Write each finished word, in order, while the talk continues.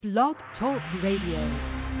Blog Talk Radio.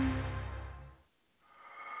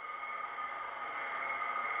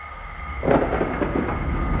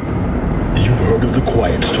 You've heard of the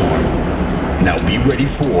quiet storm. Now be ready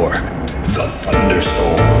for the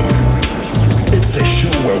Thunderstorm. It's a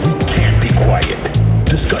show where we can't be quiet,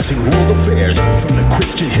 discussing world affairs from the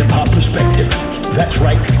Christian hip-hop perspective. That's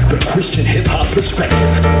right, the Christian hip-hop perspective.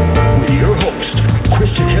 With your host,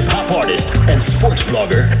 Christian hip-hop artist and sports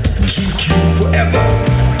blogger, GQ Forever.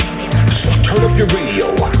 So turn up your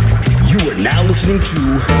radio. You are now listening to the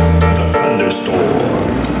Thunderstorm.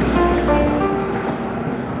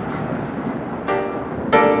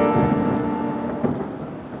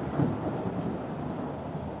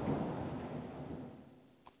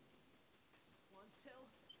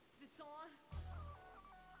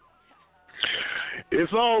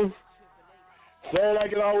 It's on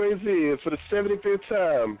like it always is for the 75th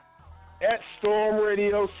time at Storm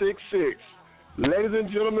Radio 66. Ladies and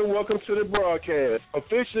gentlemen, welcome to the broadcast.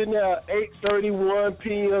 Officially now 8:31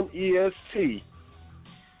 p.m. EST.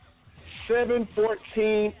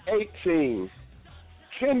 7/14/18.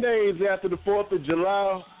 10 days after the 4th of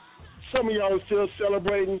July. Some of y'all are still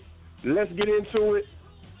celebrating. Let's get into it.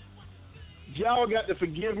 Y'all got to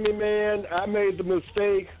forgive me, man. I made the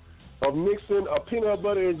mistake of mixing a peanut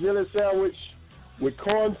butter and jelly sandwich with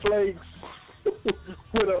cornflakes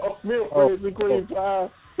with a milk and cream pie.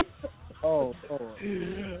 I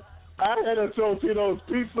had a Totino's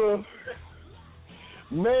pizza.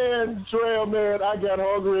 Man, Trail, man, I got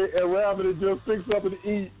hungry, and rather than just fix something to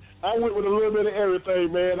eat, I went with a little bit of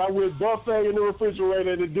everything, man. I went buffet in the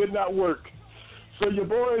refrigerator, and it did not work. So your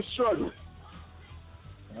boy is struggling.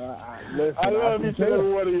 I love each and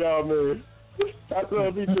every one of y'all, man. I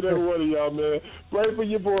love each and every one of y'all, man. Pray for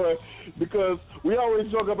your boy, because we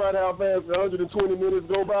always joke about how fast 120 minutes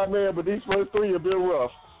go by, man, but these first three have been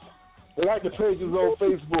rough. Like the pages on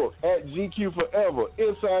Facebook, at GQ Forever,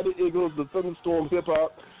 Inside the Eagles, the Thunderstorm Hip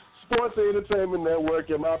Hop, Sports and Entertainment Network,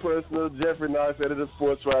 and my personal Jeffrey Nice, editor,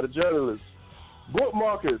 sports writer, journalist.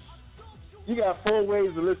 Bookmarkers, you got 4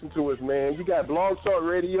 ways to listen to us, man. You got Blog Talk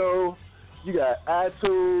Radio, you got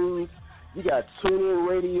iTunes, you got TuneIn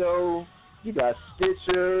Radio, you got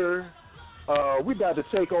Stitcher. We about to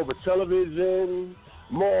take over television.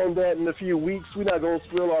 More on that in a few weeks. We're not going to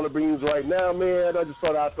spill all the beans right now, man. I just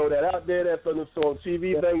thought I'd throw that out there. That Thunderstorm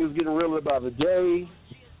TV thing is getting realer by the day.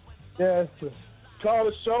 Yes. Call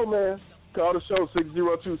the show, man. Call the show,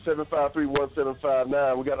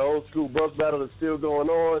 602-753-1759. We got an old school bus battle that's still going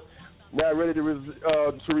on. Not ready to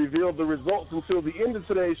reveal the results until the end of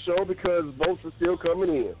today's show because votes are still coming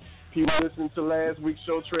in. People listening to last week's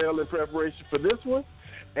show trail in preparation for this one.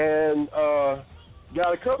 And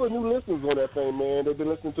got a couple of new listeners on that thing, man. They've been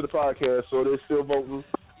listening to the podcast, so they're still voting.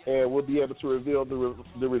 And we'll be able to reveal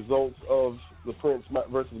the results of the Prince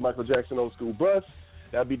versus Michael Jackson old school bus.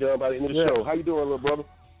 That'll be done by the end of the show. How you doing, little brother?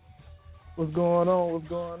 What's going on?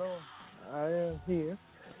 I am here,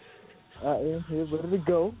 ready to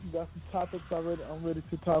go. Got some topics already. I'm ready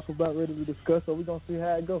to talk about, ready to discuss, so we're going to see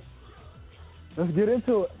how it goes. Let's get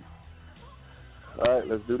into it. All right,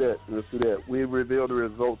 let's do that. We revealed the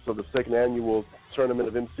results of the second annual Tournament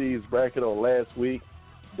of MCs bracket on last week.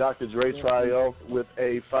 Dr. Dre triumphed with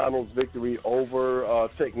a finals victory over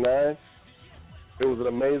Tech 9. It was an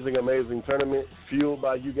amazing, amazing tournament fueled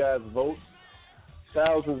by you guys' votes.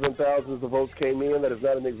 Thousands and thousands of votes came in. That is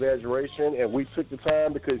not an exaggeration. And we took the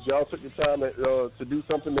time because y'all took the time to do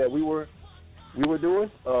something that we were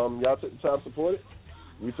doing. Y'all took the time to support it.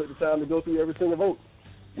 We took the time to go through every single vote.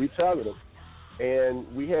 We tallied them. And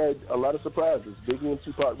we had a lot of surprises. Biggie and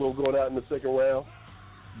Tupac both going out in the second round.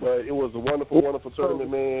 But it was a wonderful, wonderful tournament,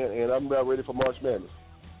 man, and I'm about ready for March Madness.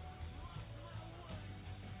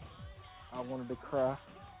 I wanted to cry.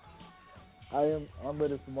 I'm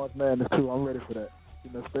ready for March Madness, too. I'm ready for that.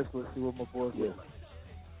 Especially to see what my boys look like.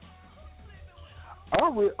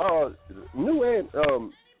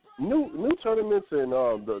 New tournaments and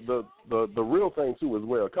the real thing, too, as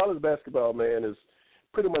well. College basketball, man, is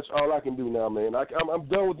pretty much all I can do now, man. I'm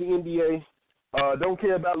done with the NBA. Don't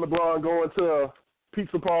care about LeBron going to a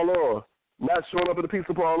pizza parlor or not showing up at the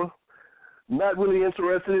pizza parlor. Not really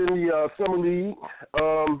interested in the summer league.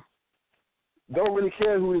 Don't really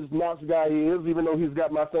care who this Knox guy is, even though he's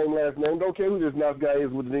got my same last name. Don't care who this Knox guy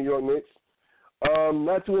is with the New York Knicks.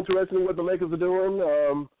 Not too interested in what the Lakers are doing.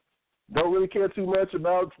 Don't really care too much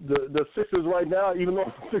about the Sixers right now, even though I'm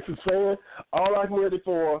a Sixers fan. All I'm ready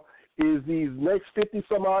for is these next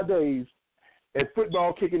 50-some-odd days and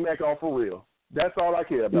football kicking back off for real. That's all I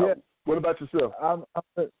care about. Yeah. What about yourself? I'm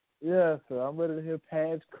ready to hear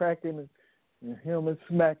pads cracking and helmets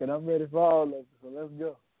smacking. I'm ready for all of it, so let's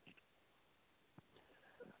go.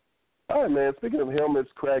 All right, man. Speaking of helmets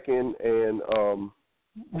cracking and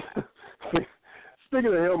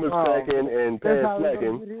speaking of helmets cracking and pads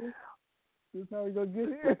slacking. That's how we gonna get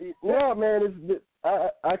here. Yeah, man.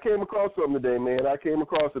 I came across something today, man. I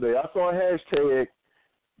saw a hashtag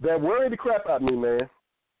that worried the crap out of me, man.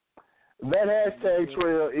 That hashtag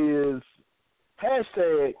trail is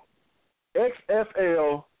hashtag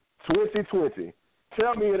XFL 2020.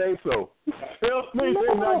 Tell me it ain't so. Tell me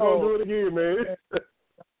they're not gonna do it again, man.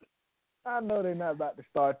 I know they're not about to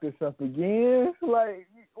start this up again. Like,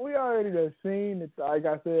 we already done seen it. Like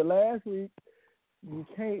I said last week, you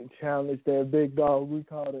can't challenge that big dog we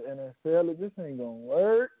call the NFL. It just ain't going to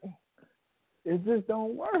work. It just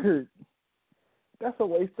don't work. That's a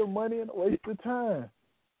waste of money and a waste of time.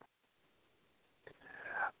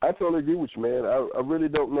 I totally agree with you, man. I really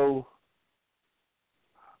don't know.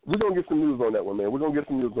 We're going to get some news on that one, man. We're going to get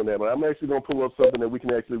some news on that one. I'm actually going to pull up something that we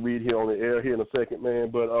can actually read here on the air here in a second,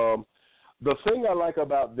 man. But the thing I like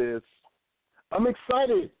about this, I'm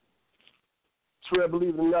excited, Trey,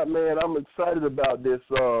 believe it or not, man, I'm excited about this.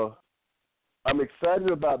 I'm excited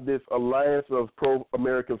about this alliance of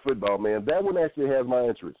pro-American football, man. That one actually has my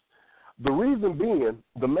interest. The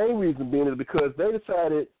main reason being is because they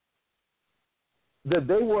decided that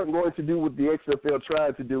they weren't going to do what the XFL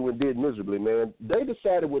tried to do and did miserably, man. They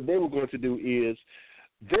decided what they were going to do is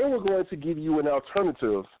they were going to give you an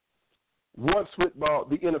alternative once the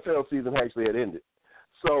NFL season actually had ended.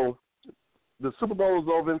 So the Super Bowl was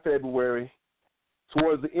over in February.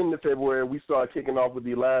 Towards the end of February, we started kicking off with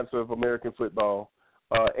the Alliance of American Football,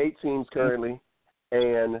 8 teams currently,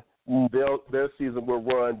 and their season will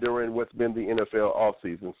run during what's been the NFL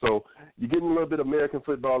offseason. So you're getting a little bit of American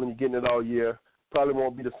football, and you're getting it all year. Probably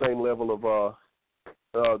won't be the same level of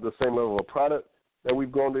product that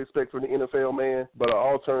we've grown to expect from the NFL, man, but an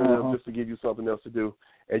alternative just to give you something else to do.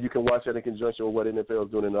 And you can watch that in conjunction with what the NFL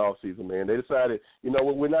is doing in the offseason, man. They decided, you know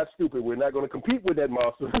what, we're not stupid. We're not going to compete with that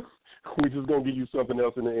monster. We're just going to give you something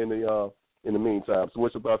else in the meantime. So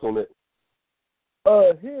what's your thoughts on that?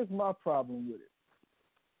 Here's my problem with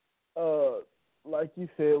it. Like you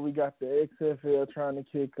said, we got the XFL trying to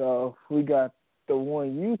kick off. We got the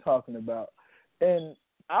one you talking about. And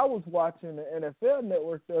I was watching the NFL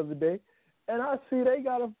Network the other day, and I see they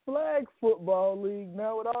got a flag football league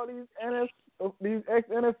now with all these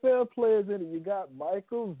ex-NFL players in it. You got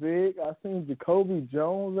Michael Vick. I seen Jacoby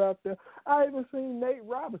Jones out there. I even seen Nate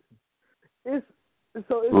Robinson. It's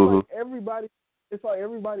like everybody. It's like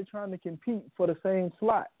everybody trying to compete for the same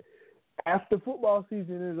slot. After football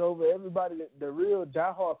season is over, everybody, the real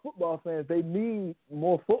diehard football fans, they need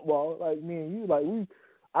more football. Like me and you,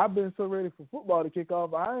 I've been so ready for football to kick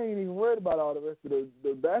off. I ain't even worried about all the rest of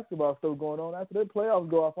the basketball stuff going on. After the playoffs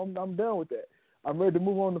go off, I'm done with that. I'm ready to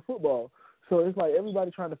move on to football. So it's like everybody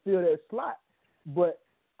trying to fill that slot. But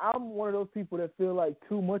I'm one of those people that feel like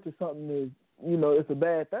too much of something is, it's a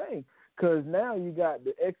bad thing. Because now you got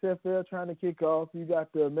the XFL trying to kick off. You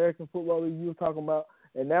got the American Football League you were talking about.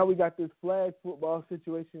 And now we got this flag football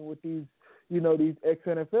situation with these, these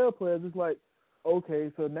ex-NFL players. It's like,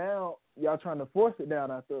 okay, so now y'all trying to force it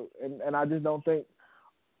down our throat. And I just don't think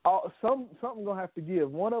something going to have to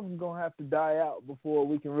give. One of them going to have to die out before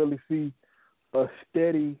we can really see a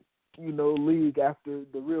steady, league after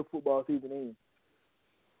the real football season ends.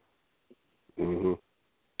 Mm-hmm.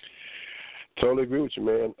 Totally agree with you,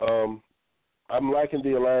 man. I'm liking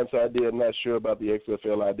the Alliance idea. I'm not sure about the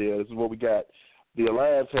XFL idea. This is what we got. The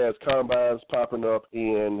Alliance has combines popping up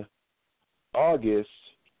in August.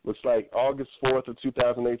 Looks like August 4th of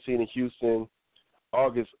 2018 in Houston,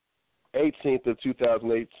 August 18th of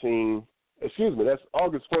 2018. Excuse me, that's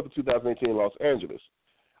August 4th of 2018 in Los Angeles.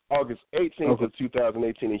 August 18th of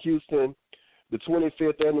 2018 in Houston. The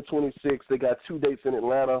 25th and the 26th, they got 2 dates in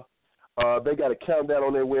Atlanta. They got a countdown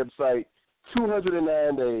on their website,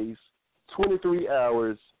 209 days, 23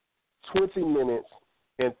 hours, 20 minutes,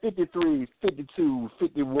 and 53, 52,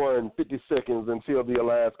 51, 50 seconds until the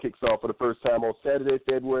Alliance kicks off for the first time on Saturday,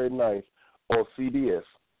 February 9th on CBS.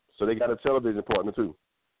 So they got a television partner, too.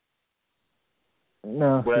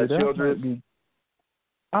 No, Brad Childress.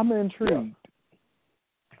 I'm intrigued. Yeah.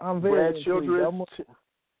 I'm very Brad Childress.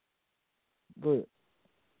 Go ahead.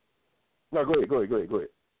 No, go ahead.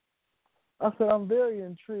 I said I'm very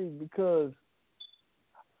intrigued because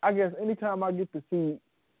I guess anytime I get to see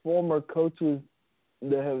former coaches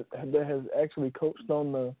that has actually coached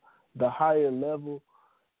on the higher level,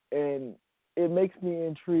 and it makes me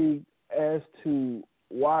intrigued as to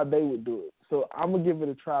why they would do it. So I'm going to give it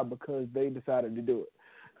a try because they decided to do it.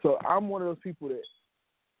 So I'm one of those people that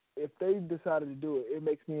if they decided to do it, it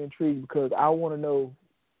makes me intrigued because I want to know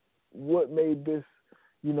what made this,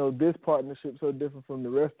 this partnership so different from the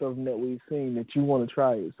rest of them that we've seen that you want to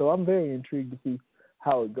try it. So I'm very intrigued to see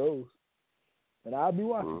how it goes, and I'll be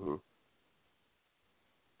watching. Mm-hmm.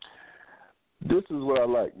 This is what I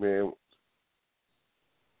like, man.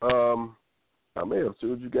 I may have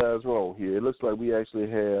told you guys wrong here. It looks like we actually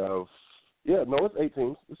have, it's 8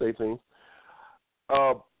 teams. It's 8 teams.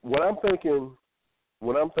 What I'm thinking,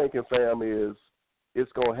 fam, is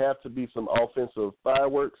it's going to have to be some offensive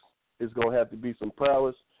fireworks. It's going to have to be some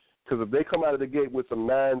prowess. Because if they come out of the gate with some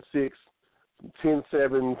 9-6, some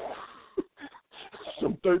 10-7,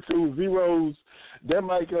 some 13-0s, that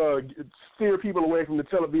might steer people away from the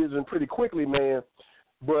television pretty quickly, man.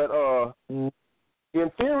 But in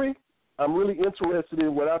theory, I'm really interested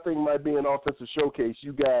in what I think might be an offensive showcase.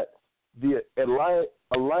 You got the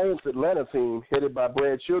Alliance Atlanta team headed by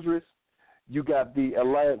Brad Childress. You got the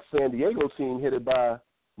Alliance San Diego team headed by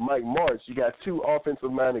Mike March. You got 2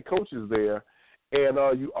 offensive-minded coaches there. And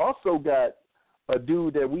you also got a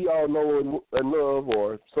dude that we all know and love,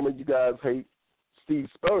 or some of you guys hate, Steve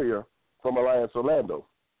Spurrier from Alliance Orlando.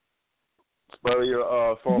 Spurrier,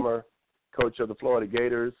 former coach of the Florida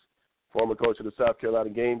Gators, former coach of the South Carolina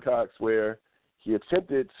Gamecocks, where he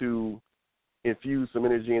attempted to infuse some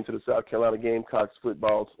energy into the South Carolina Gamecocks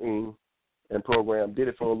football team and program, did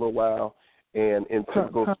it for a little while, and in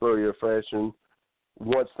typical Spurrier fashion,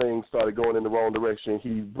 once things started going in the wrong direction,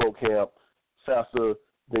 he broke camp faster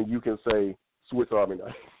than you can say Swiss Army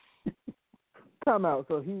knife. Time out.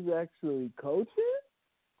 So he's actually coaching?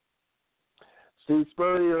 Steve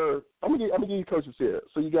Spurrier, I'm gonna give you coaches here.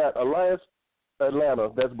 So you got Alliance Atlanta,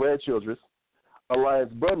 that's Brad Childress.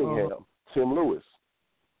 Alliance Birmingham, Tim Lewis.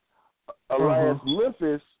 Alliance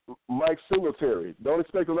Memphis, Mike Singletary. Don't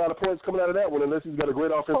expect a lot of points coming out of that one unless he's got a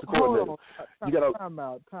great offensive coordinator. Time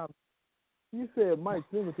out. You said Mike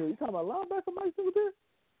Singletary. You talking about linebacker Mike Singletary?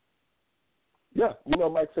 Yeah,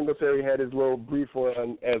 Mike Singletary had his little brief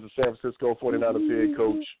run as a San Francisco 49ers head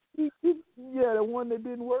coach. Yeah, the one that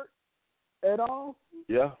didn't work at all?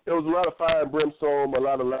 Yeah, there was a lot of fire and brimstone, a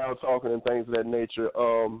lot of loud talking and things of that nature.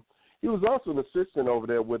 He was also an assistant over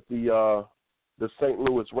there with the St.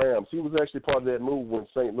 Louis Rams. He was actually part of that move when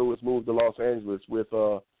St. Louis moved to Los Angeles with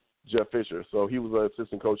Jeff Fisher. So he was an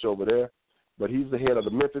assistant coach over there. But he's the head of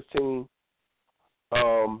the Memphis team.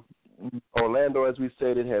 Orlando, as we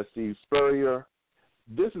said, it has Steve Spurrier.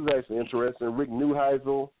 This is actually interesting. Rick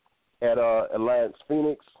Neuheisel at Alliance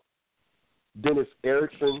Phoenix. Dennis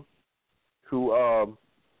Erickson, who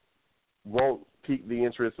won't pique the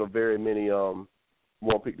interest of very many NFL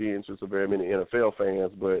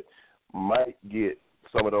fans, but might get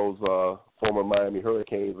some of those former Miami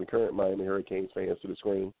Hurricanes and current Miami Hurricanes fans to the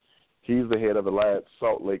screen. He's the head of Alliance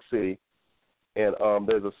Salt Lake City. And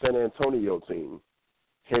there's a San Antonio team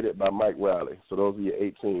headed by Mike Riley. So those are your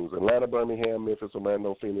 8 teams: Atlanta, Birmingham, Memphis,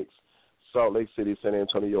 Orlando, Phoenix, Salt Lake City, San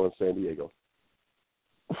Antonio, and San Diego.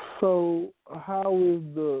 So how is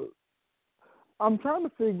I'm trying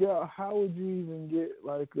to figure out how would you even get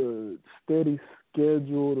like a steady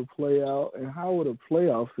schedule to play out, and how would a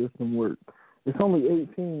playoff system work? It's only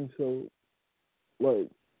 8 teams, so like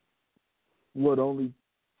what, only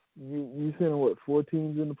you sending 4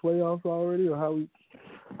 teams in the playoffs already, or how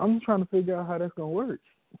I'm just trying to figure out how that's gonna work.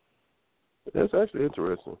 That's actually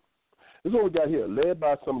interesting. This is what we got here. Led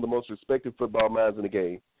by some of the most respected football minds in the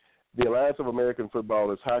game, the Alliance of American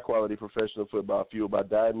Football is high-quality professional football fueled by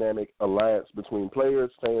dynamic alliance between players,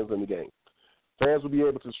 fans, and the game. Fans will be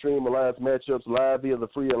able to stream Alliance matchups live via the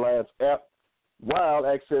free Alliance app while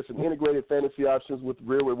accessing integrated fantasy options with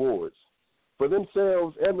real rewards. For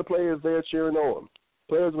themselves and the players they are cheering on,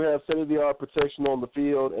 players will have state-of-the-art protection on the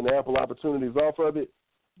field and ample opportunities off of it.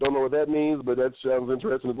 Don't know what that means, but that sounds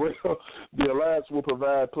interesting as well. The Alliance will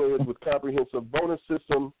provide players with comprehensive bonus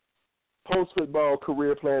system, post-football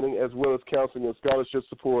career planning, as well as counseling and scholarship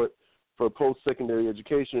support for post-secondary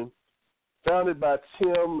education. Founded by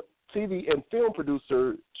TV and film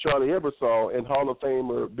producer Charlie Ebersol and Hall of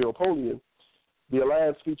Famer Bill Polian, the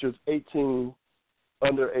Alliance features 8 teams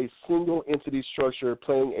under a single entity structure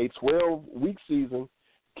playing a 12-week season,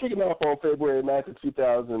 kicking off on February 9th of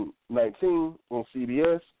 2019 on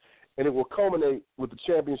CBS, and it will culminate with the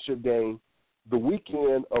championship game the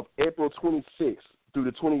weekend of April 26th through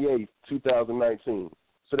the 28th, 2019.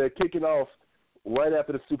 So they're kicking off right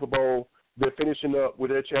after the Super Bowl. They're finishing up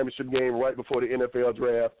with their championship game right before the NFL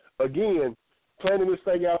draft. Again, planning this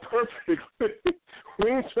thing out perfectly. We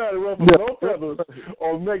ain't trying to ruffle no feathers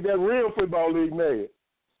or make that real football league mad.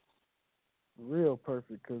 Real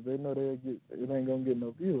perfect, because they know it ain't gonna get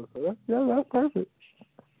no viewers. So that's perfect.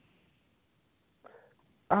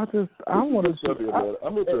 I want to see.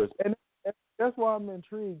 I'm interested. And that's why I'm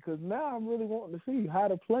intrigued, because now I'm really wanting to see how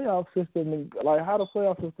the playoff system and how the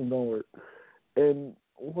playoff system gonna work, and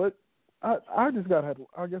what I just gotta have to.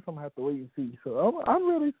 I guess I'm gonna have to wait and see. So I'm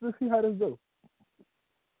ready to see how this goes.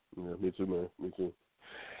 Yeah, me too, man. Me too.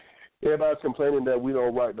 Everybody's complaining that we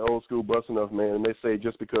don't rock the old school bus enough, man. And they say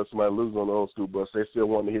just because somebody loses on the old school bus, they still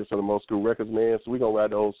want to hear some of the old school records, man. So we're going to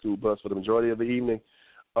ride the old school bus for the majority of the evening.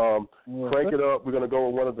 Crank it up. We're going to go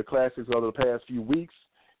with one of the classics of the past few weeks,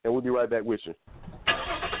 and we'll be right back with you.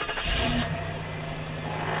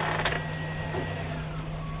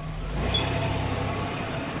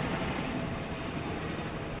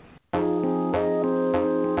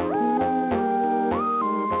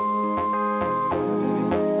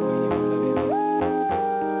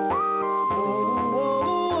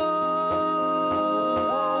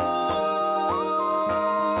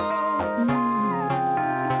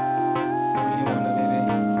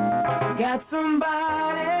 Got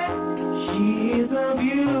somebody, she's a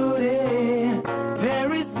beauty,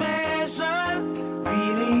 very special,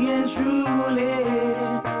 really and truly.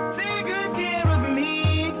 Take good care of me,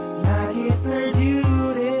 like it's her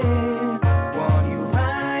duty. Want you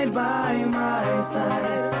right by my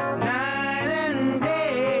side, night and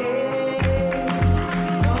day.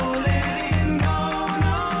 No letting go,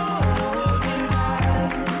 no holding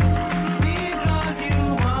back, because you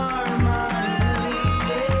are my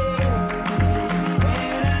lady.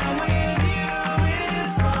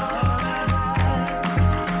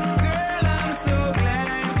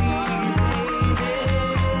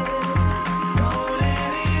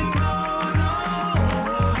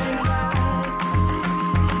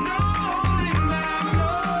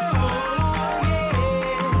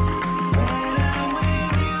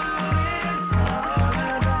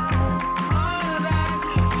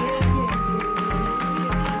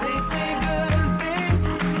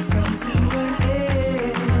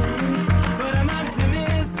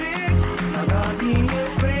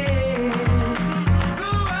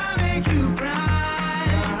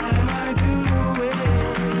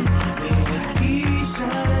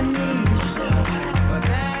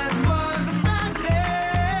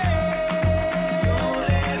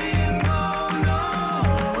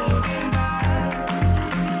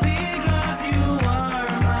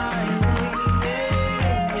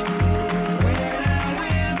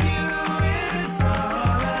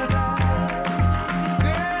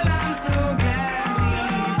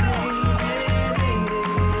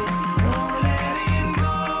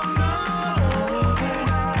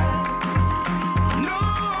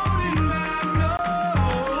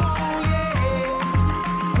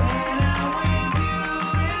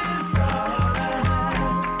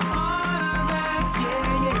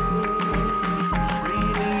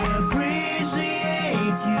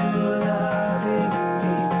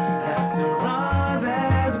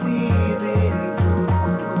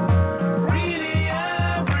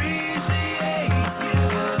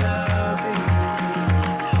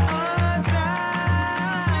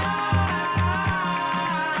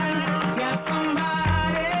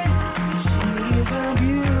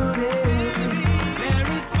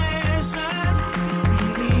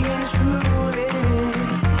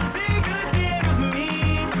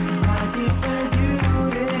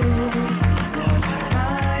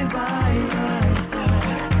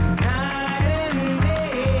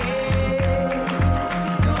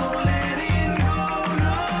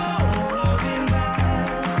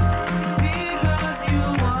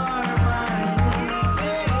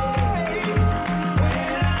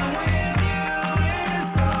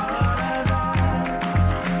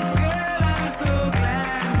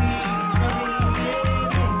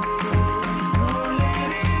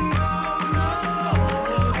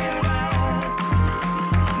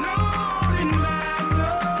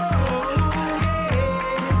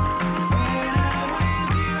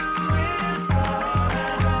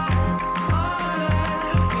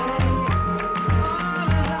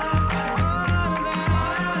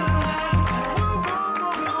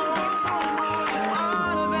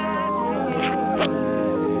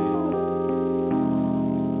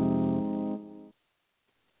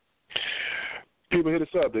 People hit us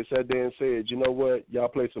up. They sat there and said, you know what, y'all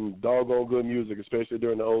play some doggone good music, especially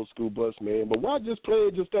during the old school bus, man. But why just play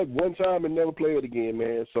it just that one time and never play it again,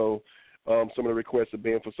 man? So some of the requests have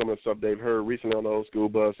been for some of the stuff they've heard recently on the old school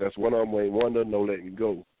bus. That's One Arm Wayne Wonder, No Letting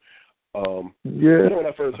Go. You know, when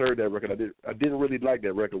I first heard that record, I didn't really like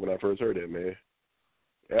that record when I first heard that, man.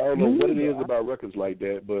 I don't know what it is about records like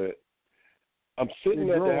that, but I'm sitting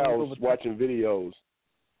at the house watching videos.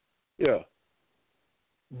 Yeah.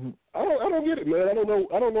 I don't get it, man. I don't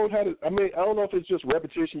know how to. I mean, I don't know if it's just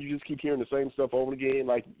repetition. You just keep hearing the same stuff over again.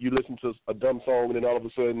 Like you listen to a dumb song, and then all of a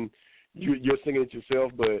sudden you're singing it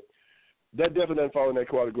yourself, but that definitely doesn't fall in that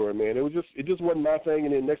category, man. It just wasn't my thing,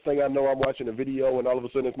 and then next thing I know, I'm watching a video, and all of a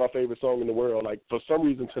sudden it's my favorite song in the world. Like, for some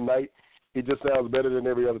reason tonight, it just sounds better than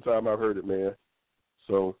every other time I've heard it, man.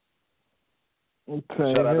 So,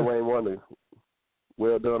 shout out to Wayne Wonder.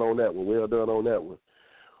 Well done on that one.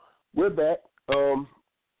 We're back.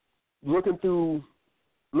 Looking through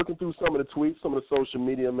some of the tweets, some of the social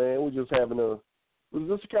media, man. We're just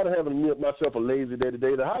kind of having myself a lazy day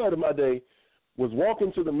today. The highlight of my day was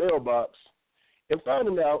walking to the mailbox and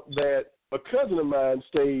finding out that a cousin of mine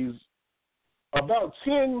stays about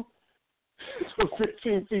 10 to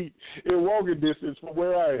 15 feet in walking distance from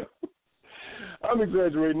where I am. I'm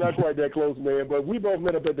exaggerating, not quite that close, man, but we both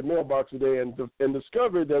met up at the mailbox today and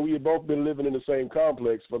discovered that we had both been living in the same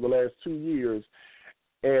complex for the last 2 years,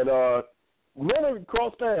 and never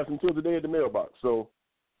crossed paths until the day at the mailbox. So,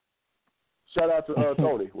 shout out to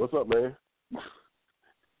Tony. What's up, man?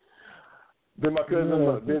 Been my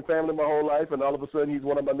cousin, been family my whole life, and all of a sudden he's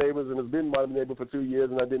one of my neighbors and has been my neighbor for 2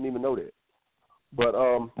 years, and I didn't even know that. But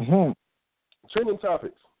trending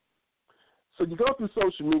topics. So you go through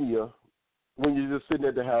social media when you're just sitting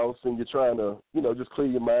at the house and you're trying to, just clear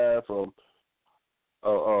your mind from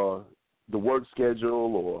the work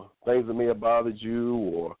schedule or things that may have bothered you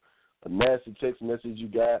or a nasty text message you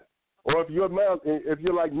got, or if you're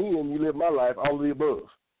like me and you live my life, all of the above.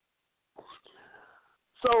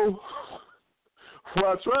 So, when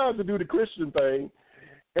I tried to do the Christian thing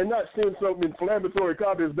and not send some inflammatory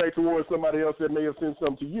comments back towards somebody else that may have sent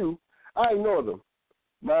something to you, I ignore them.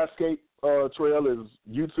 My escape trail is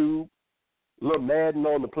YouTube, a little Madden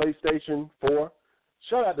on the PlayStation 4.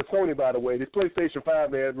 Shout out to Sony, by the way. This PlayStation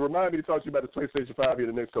 5, man, remind me to talk to you about the PlayStation 5 here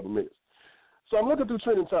in the next couple of minutes. So I'm looking through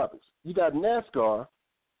trending topics. You got NASCAR.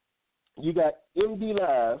 You got MD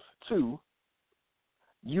Live 2,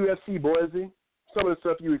 UFC Boise, some of the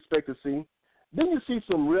stuff you expect to see. Then you see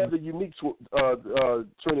some rather unique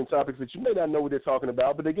trending topics that you may not know what they're talking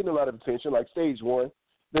about, but they're getting a lot of attention, like Stage 1.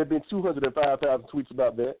 There have been 205,000 tweets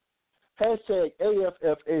about that. Hashtag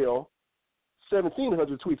AFFL,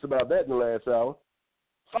 1,700 tweets about that in the last hour.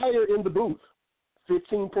 Fire in the booth,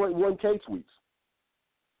 15.1K tweets.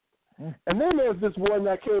 And then there's this one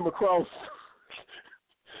I came across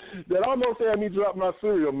that almost had me drop my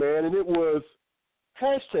cereal, man, and it was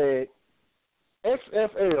hashtag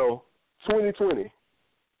XFL 2020.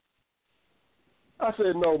 I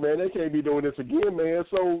said, no, man, they can't be doing this again, man.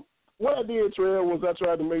 So what I did, Trail, was I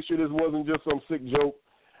tried to make sure this wasn't just some sick joke.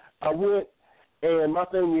 I went, and my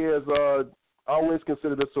thing is I always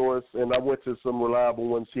consider the source, and I went to some reliable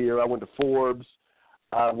ones here. I went to Forbes.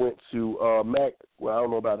 I went to Mac. Well, I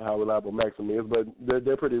don't know about how reliable Maxim is, but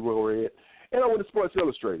they're pretty well read. And I went to Sports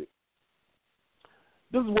Illustrated.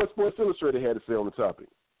 This is what Sports Illustrated had to say on the topic.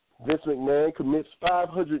 Vince McMahon commits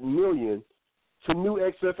 $500 million to new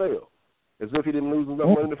XFL, as if he didn't lose enough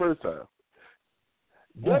money the first time.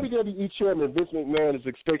 WWE chairman Vince McMahon is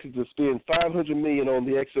expected to spend $500 million on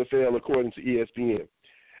the XFL, according to ESPN.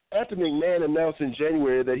 After McMahon announced in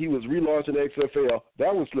January that he was relaunching the XFL,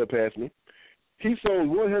 that one slipped past me. He sold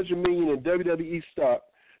 $100 million in WWE stock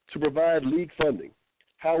to provide league funding.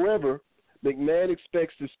 However, McMahon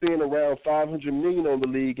expects to spend around $500 million on the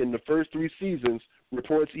league in the first 3 seasons,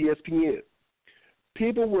 reports ESPN.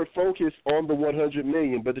 People were focused on the $100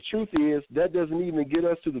 million, but the truth is that doesn't even get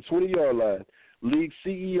us to the 20-yard line. League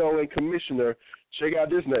CEO and commissioner, check out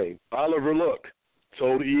this name, Oliver Luck,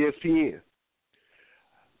 told ESPN.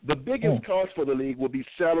 The biggest cost for the league will be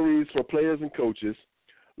salaries for players and coaches.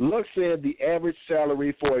 Luck said the average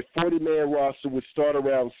salary for a 40-man roster would start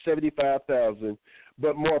around $75,000,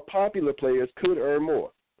 but more popular players could earn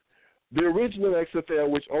more. The original XFL,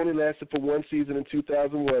 which only lasted for 1 season in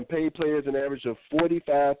 2001, paid players an average of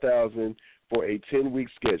 $45,000 for a 10-week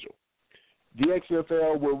schedule. The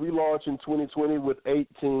XFL will relaunch in 2020 with 8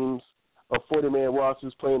 teams of 40-man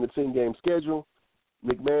rosters playing the 10-game schedule.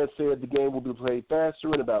 McMahon said the game will be played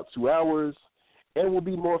faster in about 2 hours and will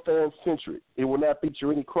be more fan-centric. It will not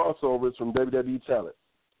feature any crossovers from WWE talent.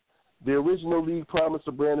 The original league promised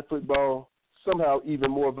a brand of football, somehow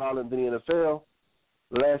even more violent than the NFL,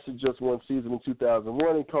 lasted just 1 season in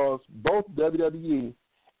 2001 and cost both WWE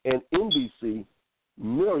and NBC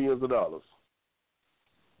millions of dollars.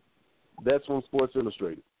 That's from Sports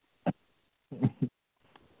Illustrated.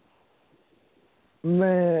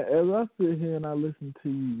 Man, as I sit here and I listen to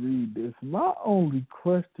you read this, my only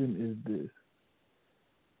question is this.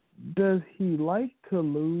 Does he like to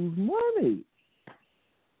lose money?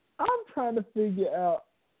 I'm trying to figure out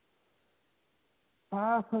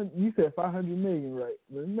 500. You said 500 million, right?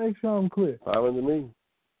 Let's make sure I'm clear. 500 million.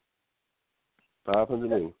 500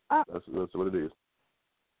 million. That's what it is.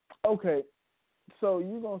 Okay, so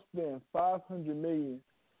you're gonna spend $500 million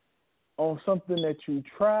on something that you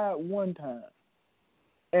tried one time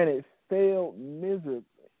and it failed miserably.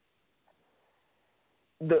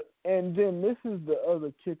 And then this is the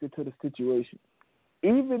other kicker to the situation.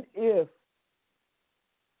 Even if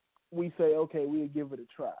we say, okay, we'll give it a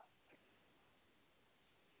try,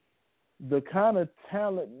 the kind of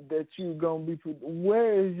talent that you're going to be,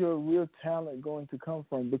 where is your real talent going to come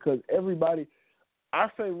from? Because everybody, I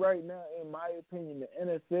say right now, in my opinion,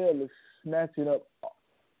 the NFL is snatching up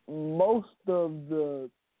most of the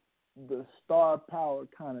star power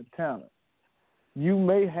kind of talent. You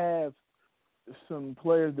may have some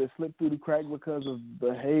players that slip through the crack because of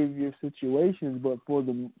behavior situations, but for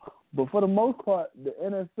the most part, the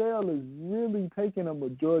NFL is really taking a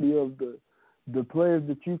majority of the players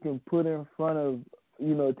that you can put in front of, a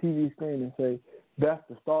TV screen and say, that's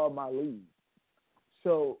the star of my league.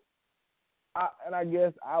 So, I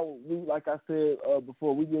guess like I said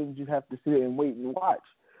before, we just have to sit and wait and watch.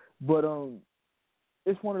 But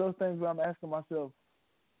it's one of those things where I'm asking myself,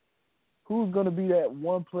 who's going to be that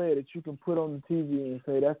one player that you can put on the TV and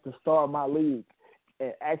say, that's the star of my league,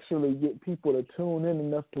 and actually get people to tune in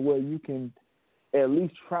enough to where you can at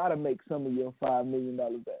least try to make some of your $5 million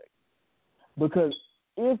back? Because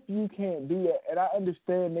if you can't do that, and I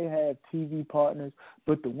understand they have TV partners,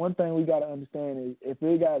 but the one thing we got to understand is if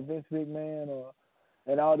they got Vince McMahon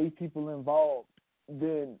and all these people involved,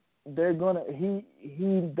 then they're gonna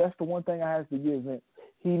that's the one thing I have to give Vince.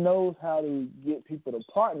 He knows how to get people to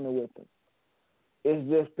partner with him. It's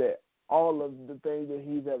just that all of the things that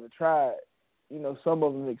he's ever tried, some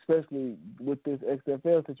of them, especially with this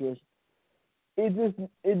XFL situation,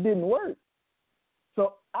 it didn't work.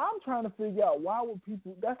 So I'm trying to figure out why would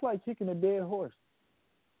people, that's like kicking a dead horse.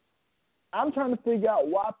 I'm trying to figure out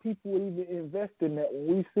why people would even invest in that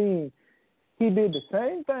when we seen he did the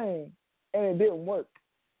same thing and it didn't work.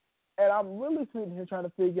 And I'm really sitting here trying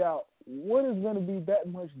to figure out what is going to be that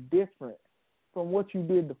much different from what you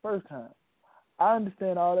did the first time. I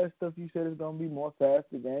understand all that stuff you said is going to be more fast.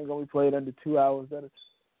 The game going to be played under 2 hours.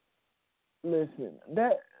 Listen,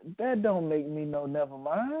 that don't make me know never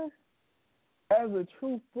mind. As a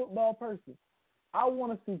true football person, I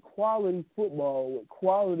want to see quality football with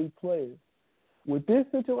quality players. With this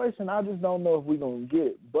situation, I just don't know if we're going to get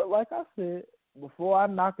it. But like I said, before I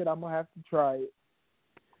knock it, I'm going to have to try it.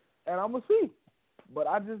 And I'm going to see. But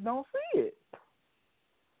I just don't see it.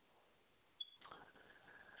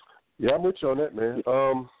 Yeah, I'm with you on that, man.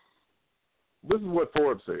 This is what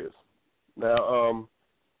Forbes says. Now,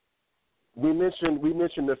 we mentioned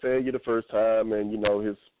the failure the first time and,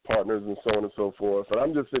 his partners and so on and so forth. And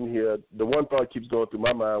I'm just sitting here, the one thought keeps going through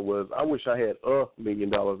my mind was, I wish I had $1 million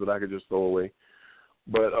that I could just throw away.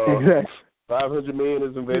 But $500 million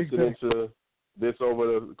is invested into this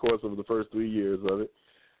over the course of the first 3 years of it.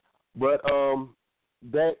 But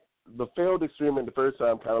the failed experiment the first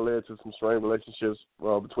time kind of led to some strained relationships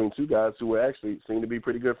between two guys who were actually seemed to be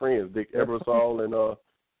pretty good friends, Dick Ebersol and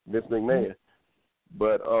Vince McMahon.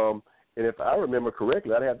 But and if I remember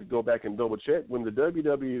correctly, I'd have to go back and double check. When the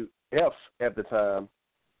WWF at the time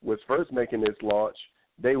was first making this launch,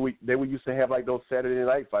 they used to have like those Saturday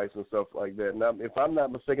night fights and stuff like that. Now, if I'm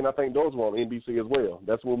not mistaken, I think those were on NBC as well.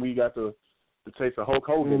 That's when we got the taste of Hulk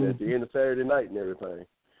Hogan at the end of Saturday night and everything.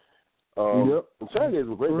 And Saturdays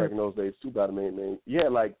were great back in those days too. By the man, you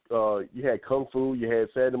had you had Kung Fu, you had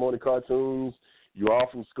Saturday morning cartoons. You were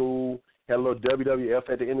off from school, had a little WWF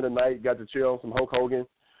at the end of the night, got to cheer on some Hulk Hogan.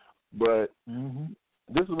 But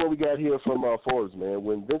this is what we got here from Forbes, man.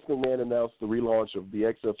 When Vince McMahon announced the relaunch of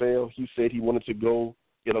the XFL, he said he wanted to go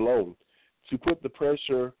it alone, to put the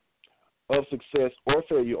pressure of success or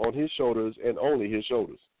failure on his shoulders and only his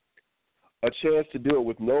shoulders. A chance to do it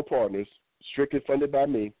with no partners, strictly funded by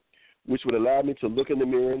me, which would allow me to look in the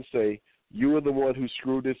mirror and say, you were the one who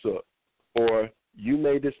screwed this up, or you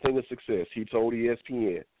made this thing a success, he told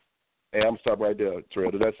ESPN. And I'm stop right there,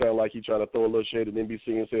 Terrell. Does that sound like you trying to throw a little shade at NBC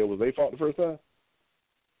and say it was their fault the first time?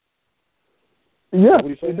 Yeah,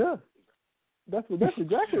 it does. That's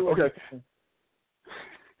exactly what. Okay.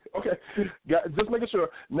 Okay, just making sure.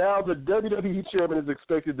 Now the WWE chairman is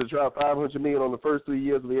expected to drop $500 million on the first 3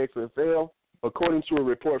 years of the XFL, according to a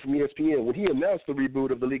report from ESPN. When he announced the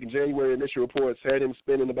reboot of the league in January, initial reports had him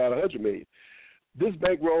spending about $100 million. This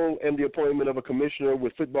bankroll and the appointment of a commissioner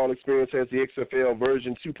with football experience as the XFL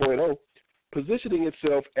version 2.0, positioning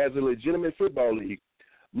itself as a legitimate football league,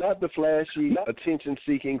 not the flashy,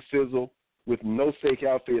 attention-seeking sizzle with no fake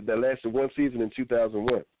outfit that lasted one season in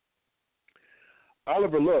 2001.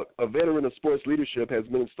 Oliver Luck, a veteran of sports leadership, has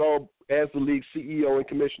been installed as the league's CEO and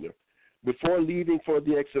commissioner. Before leaving for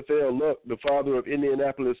the XFL, Luck, the father of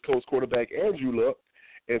Indianapolis Colts quarterback Andrew Luck,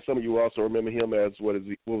 and some of you also remember him as, what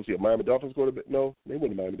was he, a Miami Dolphins quarterback? No, they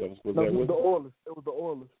weren't the Miami Dolphins quarterback. No, it was the Oilers. It was the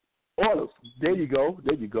Oilers. Oilers. There you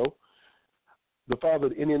go. The father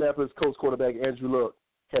of the Indianapolis Colts quarterback Andrew Luck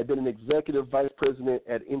had been an executive vice president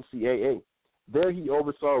at NCAA. There he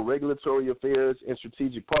oversaw regulatory affairs and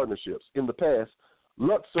strategic partnerships. In the past,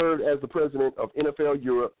 Luck served as the president of NFL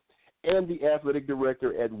Europe and the athletic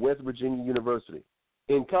director at West Virginia University.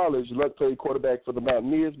 In college, Luck played quarterback for the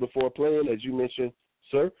Mountaineers before playing, as you mentioned,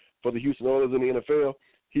 sir, for the Houston Oilers in the NFL.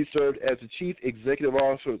 He served as the chief executive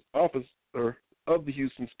officer of the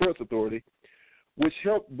Houston Sports Authority, which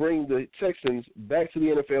helped bring the Texans back to the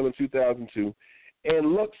NFL in 2002,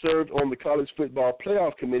 and Luck served on the College Football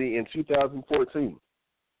Playoff Committee in 2014.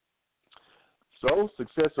 So,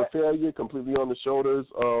 success or failure completely on the shoulders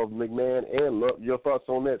of McMahon and Luck. Your thoughts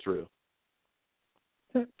on that, Trill?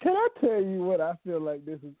 Can I tell you what I feel like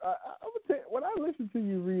this is? I would tell you, when I listen to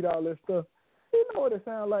you read all this stuff, you know what it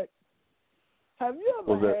sounds like? Have you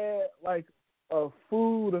ever had, like, a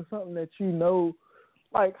food or something that you know,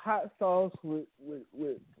 like hot sauce with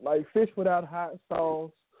like fish without hot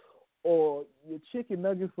sauce, or your chicken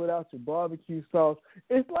nuggets without your barbecue sauce?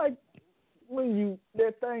 It's like when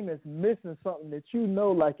that thing that's missing something that you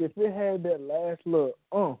know, like if it had that last little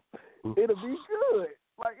it'll be good.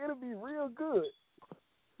 Like, it'll be real good.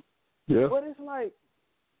 Yeah. But it's like,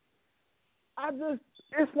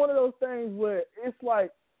 it's one of those things where it's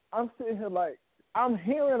like, I'm sitting here like, I'm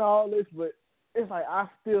hearing all this, but it's like I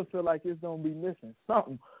still feel like it's going to be missing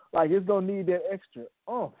something. Like, it's going to need that extra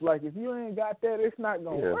oomph. Like, if you ain't got that, it's not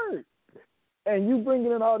going to work. And you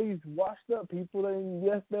bringing in all these washed-up people, and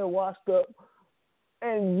yes, they're washed up,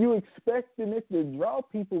 and you expecting it to draw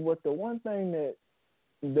people, but the one thing that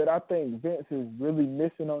I think Vince is really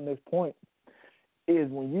missing on this point is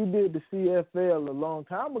when you did the CFL a long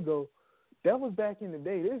time ago, that was back in the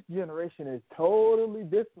day. This generation is totally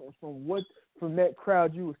different from that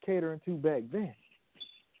crowd you was catering to back then.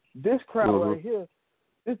 This crowd right here,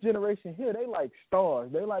 this generation here, they like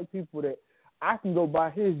stars. They like people that I can go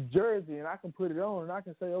buy his jersey and I can put it on and I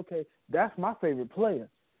can say, okay, that's my favorite player.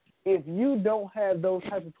 If you don't have those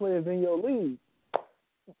type of players in your league,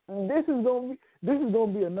 this is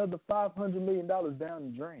gonna be another $500 million down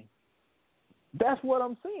the drain. That's what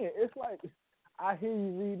I'm saying. It's like, I hear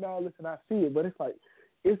you reading all this and I see it, but it's like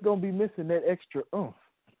it's gonna be missing that extra oomph.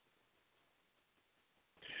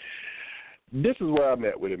 This is where I'm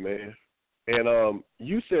at with it, man. And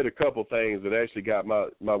you said a couple things that actually got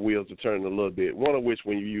my wheels to turn a little bit. One of which,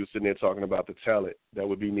 when you were sitting there talking about the talent that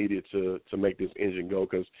would be needed to make this engine go,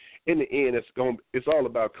 because in the end, it's all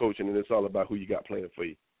about coaching and it's all about who you got playing for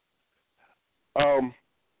you.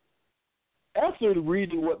 After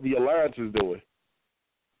reading what the Alliance is doing,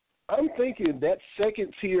 I'm thinking that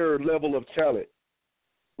second tier level of talent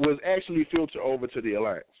was actually filtered over to the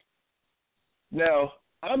Alliance. Now,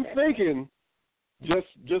 I'm thinking, just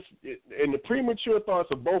in the premature thoughts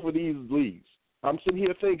of both of these leagues, I'm sitting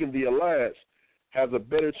here thinking the Alliance has a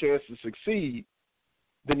better chance to succeed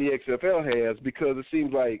than the XFL has, because it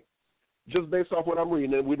seems like, just based off what I'm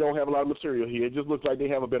reading, and we don't have a lot of material here, it just looks like they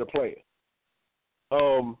have a better plan.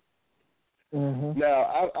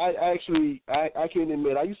 Now, I can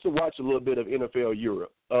admit, I used to watch a little bit of NFL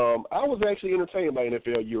Europe. I was actually entertained by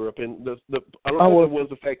NFL Europe, and a lot of it was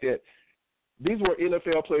the fact that these were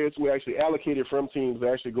NFL players who were actually allocated from teams to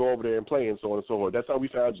actually go over there and play and so on and so forth. That's how we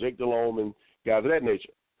found Jake Delhomme and guys of that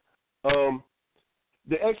nature.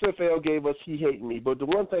 The XFL gave us He Hate Me, but the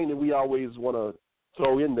one thing that we always want to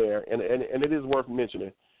throw in there, and it is worth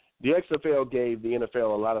mentioning, the XFL gave the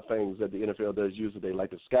NFL a lot of things that the NFL does use today,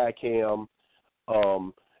 like the Sky Cam.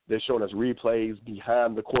 They're showing us replays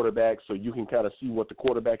behind the quarterback so you can kind of see what the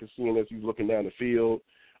quarterback is seeing as he's looking down the field,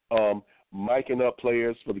 micing up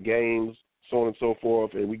players for the games, so on and so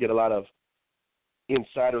forth, and we get a lot of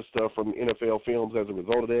insider stuff from NFL films as a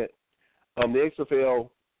result of that. The XFL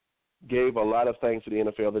gave a lot of things to the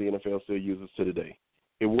NFL that the NFL still uses to today.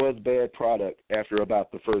 It was bad product after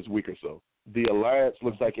about the first week or so. The Alliance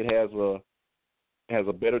looks like it has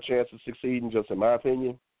a better chance of succeeding, just in my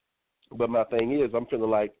opinion. But my thing is, I'm feeling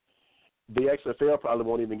like the XFL probably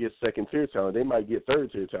won't even get second-tier talent. They might get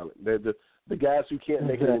third-tier talent. The guys who can't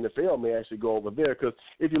make it in the NFL may actually go over there. Because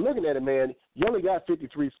if you're looking at it, man, you only got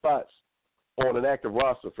 53 spots on an active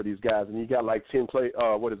roster for these guys, and you got like 10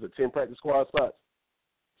 practice squad spots.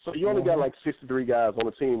 So you only got like 63 guys on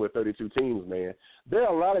a team with 32 teams, man. There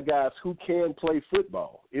are a lot of guys who can play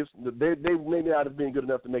football. They may not have been good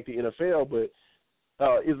enough to make the NFL, but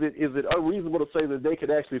is it unreasonable to say that they could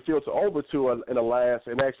actually filter over to an Alliance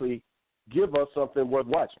and actually give us something worth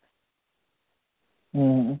watching?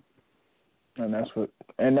 Mm-hmm. And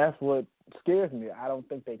that's what scares me. I don't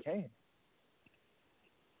think they can.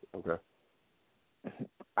 Okay.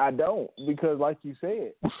 I don't, because like you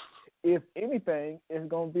said, if anything, it's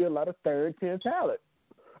going to be a lot of third-tier talent.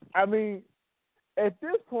 I mean, at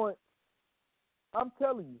this point, I'm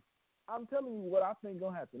telling you what I think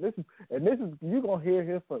going to happen. This is you're going to hear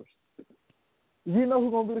here first. You know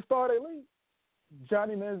who's going to be the star of their league?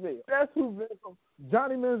 Johnny Manziel.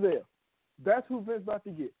 Johnny Manziel. That's who Vince about to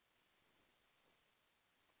get.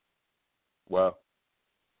 Wow.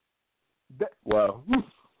 Wow.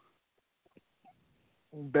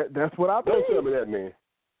 That's what I think. Don't tell me that, man.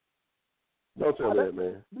 Don't tell me that,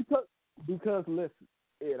 man. Because listen,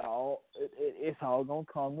 it's all gonna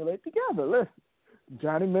culminate together. Listen,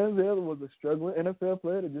 Johnny Manziel was a struggling NFL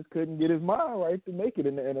player that just couldn't get his mind right to make it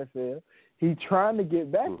in the NFL. He's trying to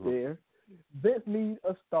get back there. Vince needs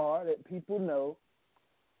a star that people know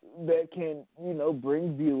that can,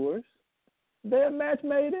 bring viewers. They're a match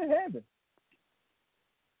made in heaven.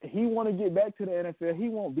 He want to get back to the NFL. He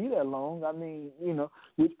won't be that long. I mean,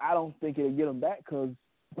 which I don't think it'll get him back, because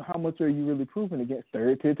how much are you really proving against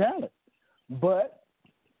third-tier talent? But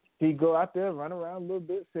he go out there, run around a little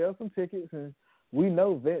bit, sell some tickets, and we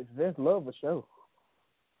know Vince. Vince love a show.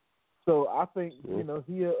 So I think he'll love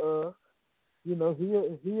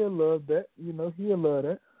that. He'll love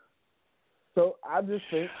that. So I just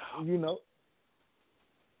think it'll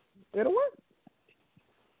work.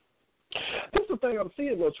 That's the thing I'm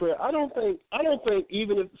seeing, though, Trey. I don't think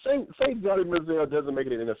even if say Johnny Manziel doesn't make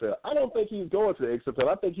it in the NFL, I don't think he's going to the XFL.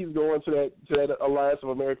 I think he's going to that Alliance of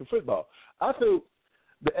American Football. I think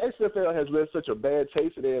the XFL has left such a bad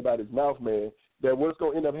taste in everybody's mouth, man, that what's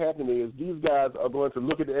going to end up happening is these guys are going to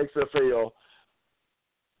look at the XFL,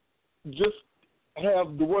 just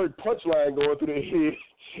have the word punchline going through their head,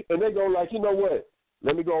 and they go like, you know what?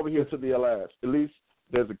 Let me go over here to the Alliance. At least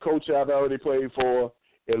there's a coach I've already played for.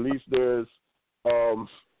 At least there's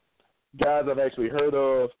guys I've actually heard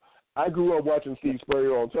of. I grew up watching Steve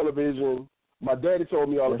Spurrier on television. My daddy told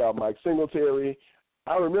me all about Mike Singletary.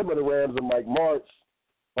 I remember the Rams and Mike Martz.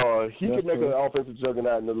 He could make an offensive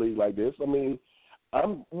juggernaut in the league like this. I mean,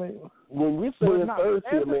 when we're saying third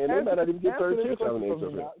tier, man, they might not even get third tier talent in the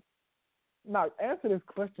XFL. Now, answer this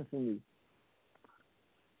question for me.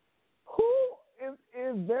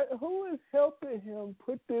 Who is helping him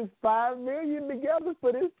put this $5 million together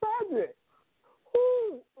for this project?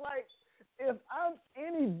 If I'm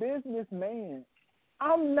any businessman,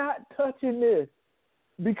 I'm not touching this,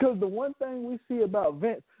 because the one thing we see about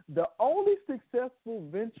Vince, the only successful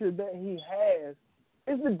venture that he has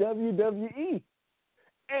is the WWE,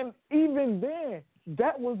 and even then,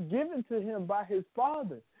 that was given to him by his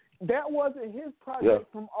father. That wasn't his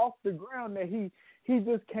project from off the ground that he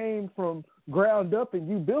just came from ground up and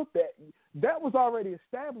you built that. That was already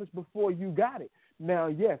established before you got it. Now,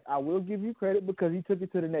 yes, I will give you credit because he took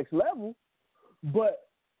it to the next level, but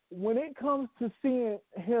when it comes to seeing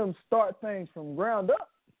him start things from ground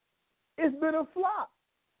up, it's been a flop.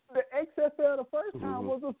 The XFL the first time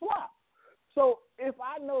was a flop. So if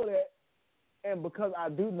I know that, and because I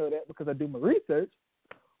do know that because I do my research,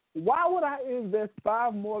 why would I invest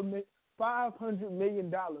 $500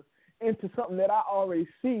 million into something that I already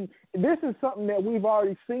see? This is something that we've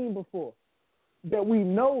already seen before, that we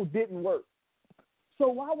know didn't work. So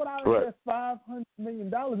why would I invest $500 million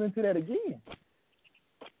into that again?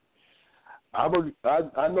 I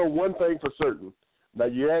know one thing for certain. Now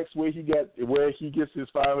you ask where he gets his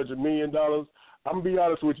 $500 million. I'm gonna be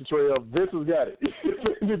honest with you, Trey. Vince has got it.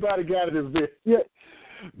 If anybody got it, it's Vince. Yeah.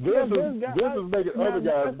 Vince is making other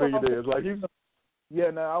guys billionaires. Like he's. Yeah,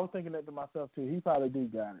 no, I was thinking that to myself too. He probably do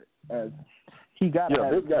got it. He got it.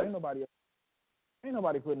 Ain't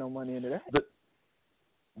nobody putting no money into that.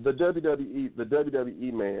 The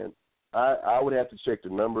WWE, man. I would have to check the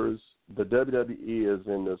numbers. The WWE is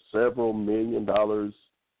in the several $1 million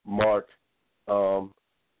mark.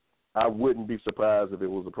 I wouldn't be surprised if it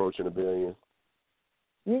was approaching $1 billion.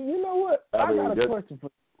 You know what? I got a question for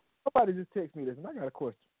you. Somebody just text me this, and I got a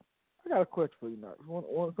question. For you now.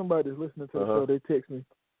 When somebody that's listening to the show, they text me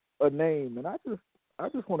a name, and I just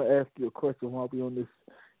want to ask you a question while we on this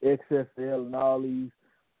XFL and all these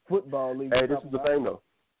football leagues. Hey, this is the thing though.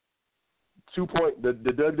 The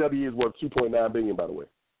WWE is worth $2.9 billion, by the way.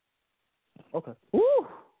 Okay. Woo!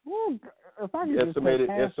 If I could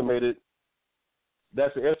estimated.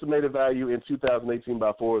 That's the estimated value in 2018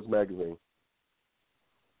 by Forbes magazine.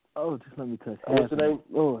 Oh, just let me touch. What's the name?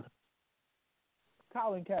 Lord.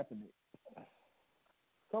 Colin Kaepernick.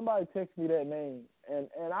 Somebody texted me that name, and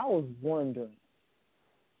I was wondering,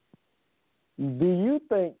 do you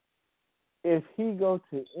think if he go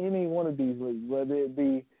to any one of these leagues, whether it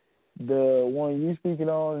be the one you speaking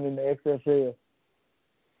on in the XFL,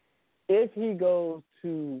 if he goes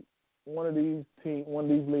to one of these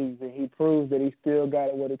leagues, and he proves that he still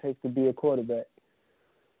got what it takes to be a quarterback,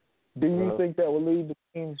 do you think that will lead to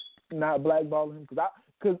teams not blackballing him?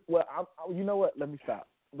 You know what? Let me stop,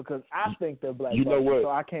 because I think they're blackballing. You know what? So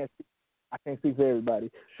I can't speak for everybody.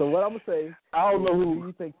 So what I'm gonna say? I don't know who. Do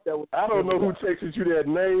you think that? I don't know who texted you that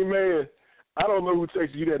name, man. I don't know who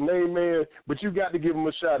texted you that name, man. But you got to give him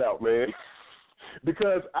a shout out, man,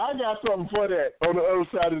 because I got something for that on the other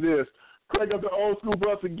side of this. Crank up the old school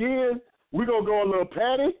bus again. We're gonna go a little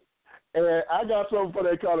patty, and I got something for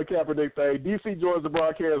that Colin Kaepernick thing. DC joins the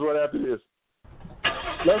broadcast right after this.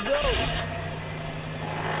 Let's go.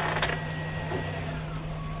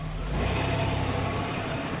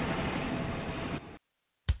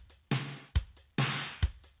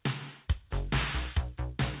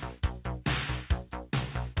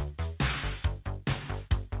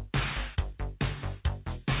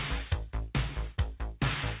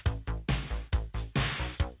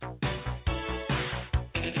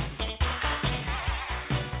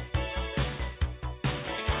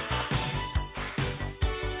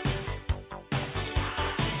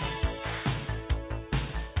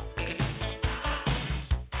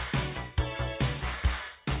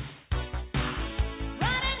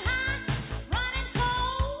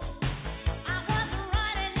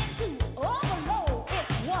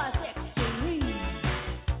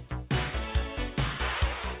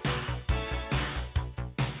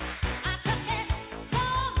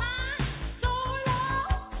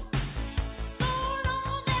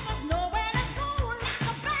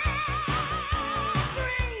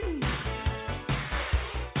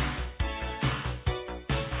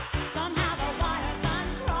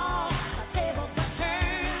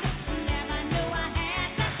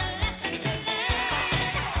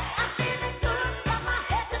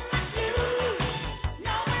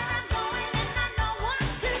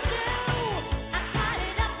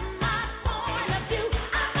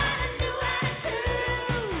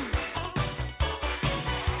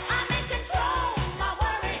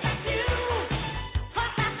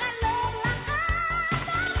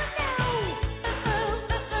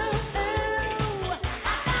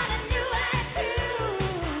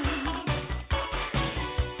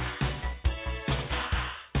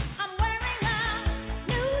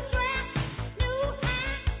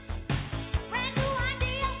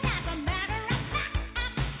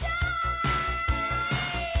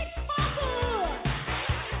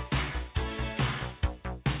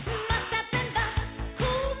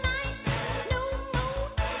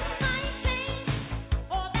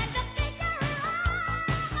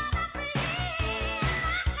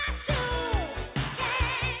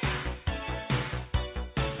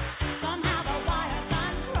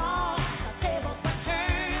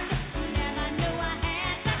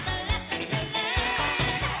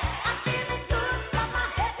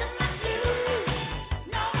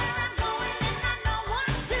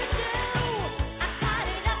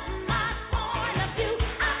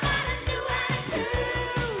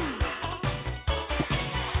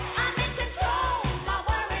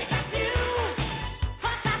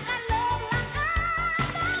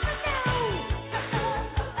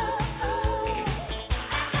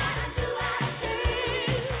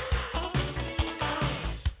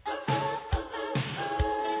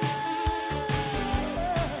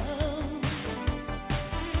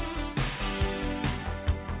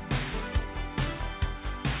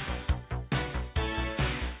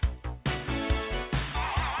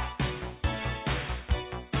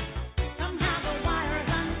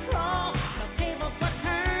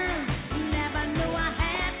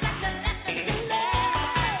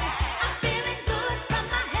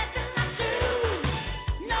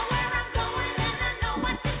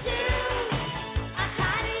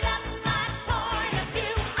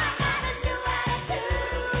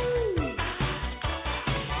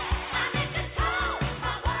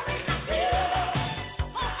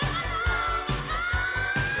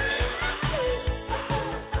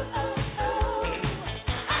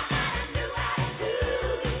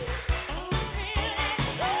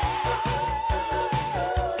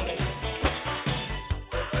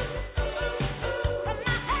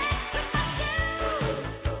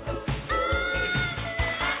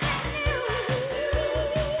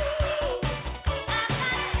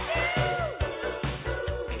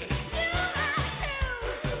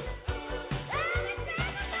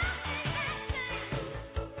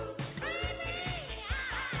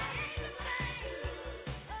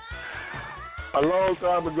 A long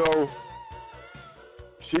time ago,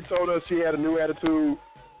 she told us she had a new attitude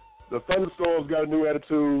The Thunderstorm's got a new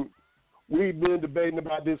attitude. We've been debating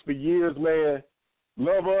about this for years, man.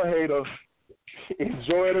 Love or hate her,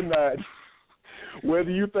 enjoy it or not.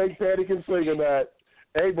 Whether you think Patty can sing or not,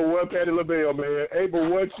 ain't but one Patty LaBelle, man. Ain't but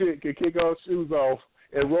one chick can kick her shoes off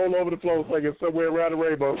and roll over the floor singing Somewhere Around the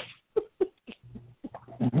Rainbow.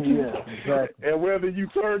 Yeah, exactly. And whether you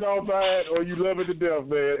turned off by it or you love it to death,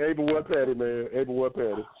 man, ain't but one Patty, man. Ain't but one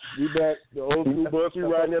Patty. We back, the old school bus, we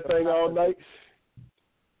riding that thing all night.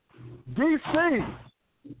 DC,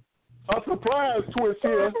 a surprise twist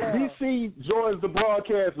here. DC joins the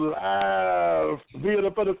broadcast live via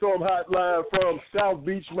the Thunderstorm hotline from South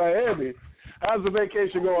Beach, Miami. How's the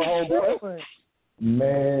vacation going, homeboy?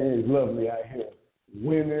 Man, it's lovely out here.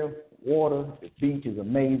 Women, water, the beach is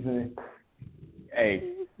amazing.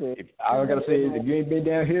 Hey, all I gotta say is if you ain't been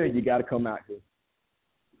down here, you gotta come out here.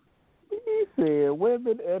 He said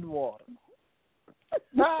women and water.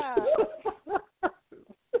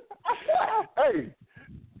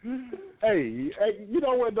 Hey, you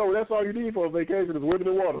know what, though? That's all you need for a vacation is women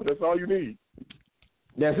and water. That's all you need.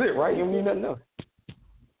 That's it, right? You don't need nothing else.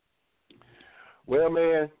 Well,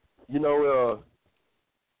 man, you're my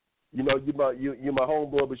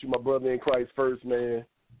homeboy, but you're my brother in Christ first, man.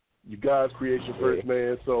 You God's creation first,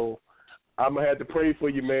 man. So I'm gonna have to pray for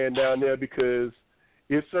you, man, down there because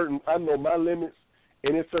it's certain. I know my limits,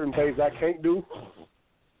 and it's certain things I can't do.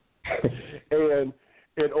 And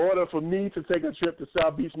in order for me to take a trip to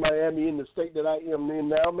South Beach, Miami, in the state that I am in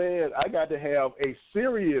now, man, I got to have a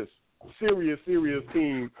serious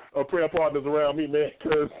team of prayer partners around me, man,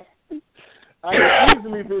 because I can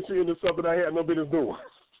easily venture into something I had no business doing.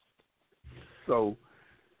 So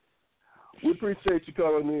we appreciate you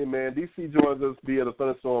calling in, man. DC joins us via the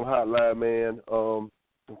Thunderstorm hotline, man.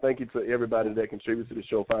 And thank you to everybody that contributes to the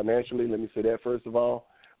show financially. Let me say that first of all.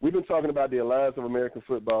 We've been talking about the Alliance of American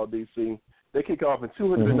Football, DC. They kick off in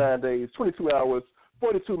 209 days, 22 hours,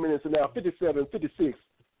 42 minutes, and now 57, 56,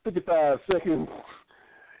 55 seconds.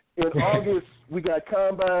 In August, we got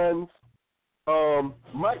combines.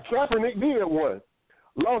 Mike Kaepernick did one.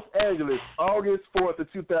 Los Angeles, August 4th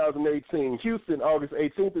of 2018. Houston, August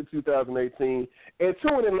 18th of 2018. And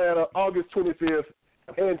two in Atlanta, August 25th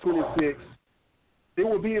and 26th. There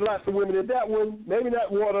will be lots of women in that one. Maybe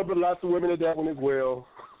not water, but lots of women in that one as well.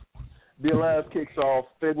 The Alliance kicks off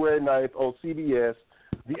February 9th on CBS.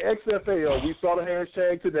 The XFL, we saw the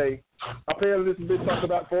hashtag today. Apparently this has been talked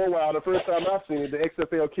about for a while. The first time I've seen it, the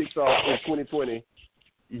XFL kicks off in 2020.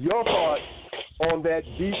 Your thoughts on that,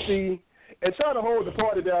 DC? And try to hold the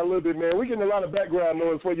party down a little bit, man. We're getting a lot of background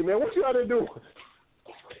noise for you, man. What you out there doing?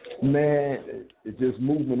 Man, it's just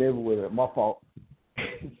movement everywhere. My fault.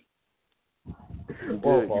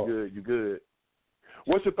 You good.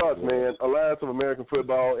 What's your thoughts, man? Alliance of American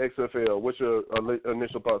Football, XFL. What's your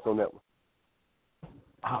initial thoughts on that one?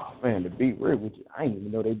 Oh, man, to be real with you, I didn't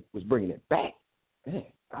even know they was bringing it back. Man,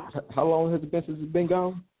 how long has it been since it's been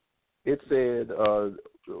gone? It said,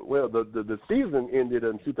 the season ended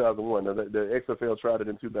in 2001. The XFL tried it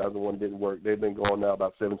in 2001, didn't work. They've been going now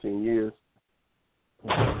about 17 years.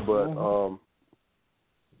 But,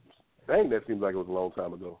 dang, that seems like it was a long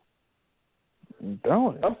time ago.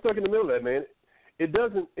 Don't it? I'm stuck in the middle of that, man.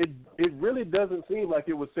 It really doesn't seem like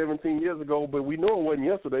it was 17 years ago, but we know it wasn't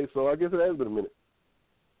yesterday, so I guess it has been a minute.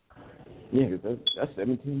 Yeah, that's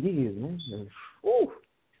 17 years, man. Ooh.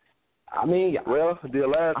 I mean, well, the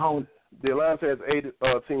Alliance has 8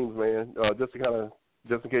 teams, man. Just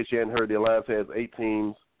in case you hadn't heard, the Alliance has 8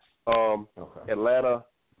 teams. Okay. Atlanta,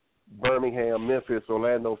 Birmingham, Memphis,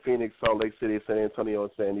 Orlando, Phoenix, Salt Lake City, San Antonio,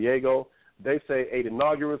 and San Diego. They say 8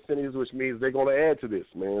 inaugural cities, which means they're going to add to this,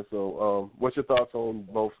 man. So what's your thoughts on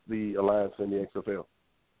both the Alliance and the XFL?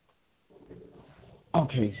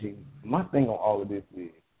 Okay, see, my thing on all of this is,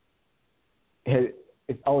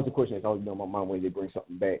 it's always a question that's always been on my mind when they bring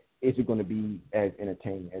something back. Is it going to be as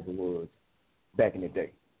entertaining as it was back in the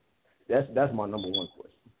day? That's my number one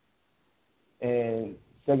question. And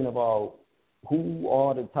second of all, who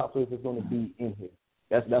are the top players that's going to be in here?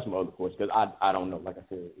 That's my other question, because I don't know. Like I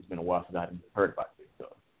said, it's been a while since I heard about this.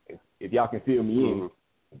 So if y'all can fill me in.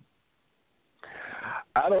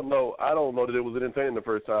 I don't know that it was entertaining the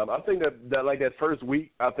first time. I think that like that first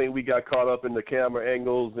week, I think we got caught up in the camera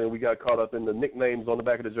angles and we got caught up in the nicknames on the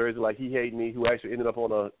back of the jersey, like He Hate Me, who actually ended up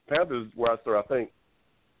on a Panthers roster, I think.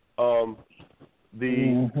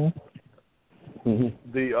 The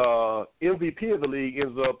MVP of the league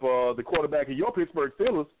ends up the quarterback of your Pittsburgh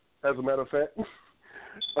Steelers, as a matter of fact.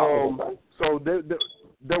 So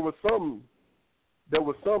there was some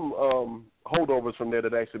holdovers from there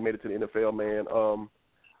that actually made it to the NFL, man.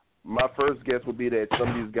 my first guess would be that some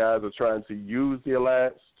of these guys are trying to use the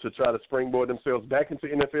alliance to try to springboard themselves back into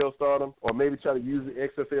NFL stardom, or maybe try to use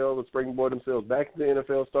the XFL to springboard themselves back into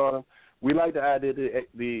NFL stardom. We like the idea that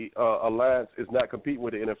the alliance is not competing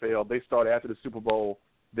with the NFL. They start after the Super Bowl.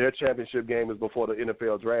 Their championship game is before the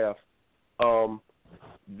NFL draft. The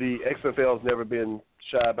XFL has never been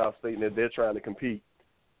shy about stating that they're trying to compete.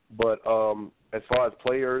 But as far as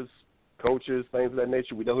players, coaches, things of that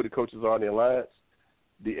nature, we know who the coaches are in the alliance.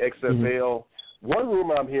 The XFL, one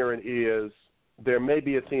rumor I'm hearing is there may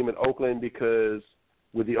be a team in Oakland because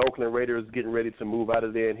with the Oakland Raiders getting ready to move out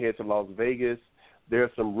of there and head to Las Vegas, there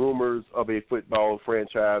are some rumors of a football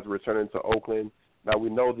franchise returning to Oakland. Now, we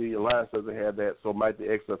know the alliance doesn't have that, so might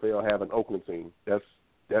the XFL have an Oakland team? That's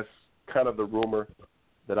kind of the rumor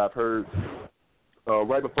that I've heard.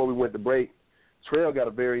 Right before we went to break, Trail got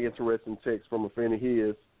a very interesting text from a friend of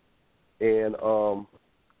his, and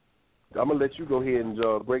I'm going to let you go ahead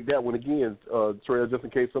and break that one again, Trail, just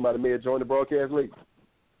in case somebody may have joined the broadcast late.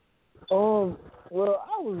 Well, we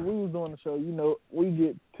was doing the show. You know, we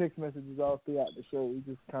get text messages all throughout the show. We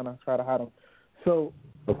just kind of try to hide them. So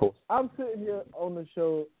I'm sitting here on the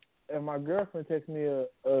show, and my girlfriend texted me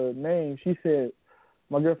a name. She said,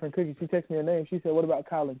 my girlfriend Cookie, she texted me a name. She said, what about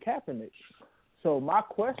Colin Kaepernick? So my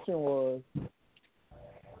question was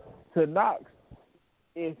to Knox,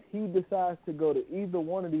 if he decides to go to either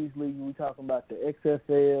one of these leagues, we talking about the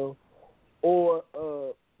XFL or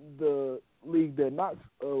the league that Knox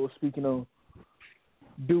was speaking on,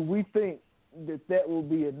 do we think that will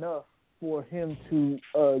be enough for him to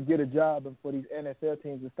get a job and for these NFL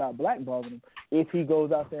teams to stop blackballing him if he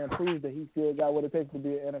goes out there and proves that he still got what it takes to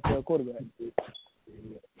be an NFL quarterback?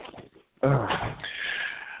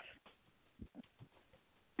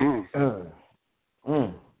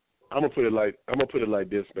 I'm gonna put it like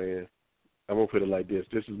this, man. I'm gonna put it like this.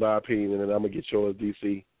 This is my opinion, and then I'm gonna get yours,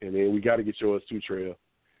 DC, and then we got to get yours too, Trail.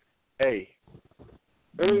 Hey,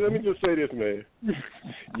 let me just say this, man.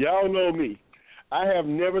 Y'all know me. I have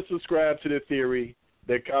never subscribed to the theory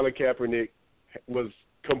that Colin Kaepernick was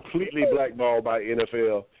completely blackballed by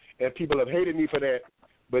NFL, and people have hated me for that.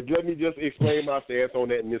 But let me just explain my stance on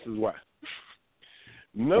that, and this is why.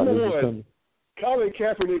 Number one, Colin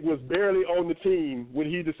Kaepernick was barely on the team when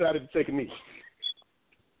he decided to take a knee.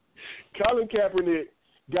 Colin Kaepernick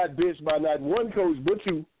got benched by not one coach but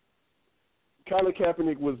two. Colin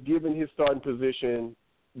Kaepernick was given his starting position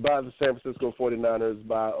by the San Francisco 49ers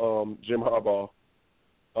by Jim Harbaugh,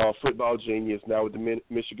 football genius, now with the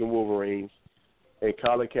Michigan Wolverines. And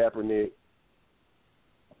Colin Kaepernick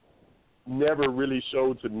never really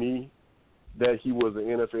showed to me that he was an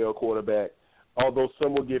NFL quarterback, although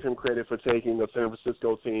some will give him credit for taking a San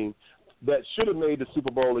Francisco team that should have made the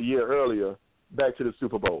Super Bowl a year earlier back to the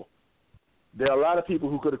Super Bowl. There are a lot of people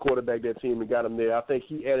who could have quarterbacked that team and got him there. I think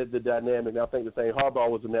he added the dynamic. I think the thing Harbaugh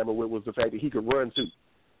was enamored with was the fact that he could run too,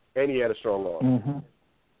 and he had a strong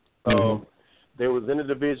arm. They was in a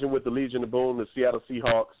division with the Legion of Boom, the Seattle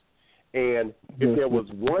Seahawks, and if there was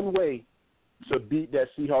one way to beat that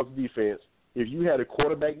Seahawks defense, if you had a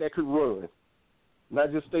quarterback that could run,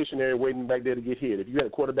 not just stationary waiting back there to get hit. If you had a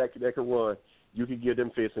quarterback that could run, you could give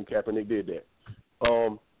them fits, and Kaepernick did that.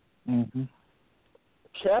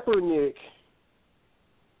 Kaepernick,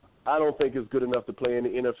 I don't think is good enough to play in the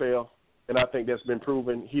NFL, and I think that's been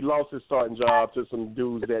proven. He lost his starting job to some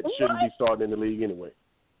dudes that shouldn't be starting in the league anyway.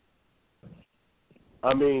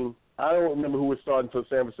 I mean, I don't remember who was starting for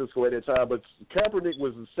San Francisco at that time, but Kaepernick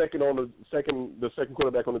was the second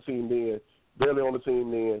quarterback on the team then, barely on the team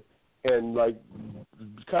then, and like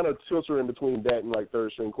kind of tilting in between that and like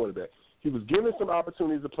third string quarterback. He was given some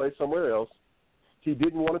opportunities to play somewhere else. He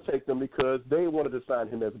didn't want to take them because they wanted to sign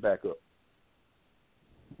him as a backup.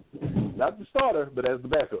 Not the starter, but as the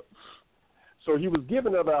backup. So he was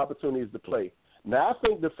given other opportunities to play. Now, I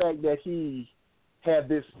think the fact that he had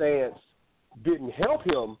this stance didn't help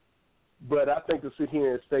him, but I think to sit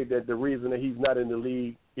here and say that the reason that he's not in the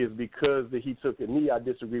league is because that he took a knee, I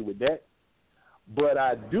disagree with that. But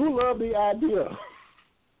I do love the idea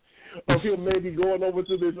of him maybe going over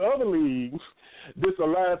to this other league, this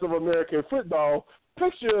Alliance of American Football.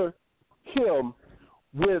 Picture him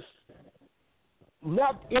with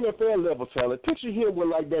not NFL level talent. Picture him with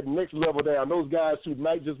like that next level down. Those guys who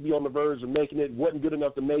might just be on the verge of making it, wasn't good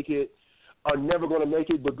enough to make it, are never going to make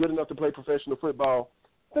it, but good enough to play professional football.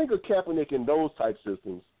 Think of Kaepernick in those type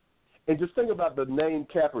systems, and just think about the name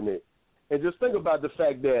Kaepernick, and just think about the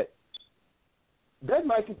fact that that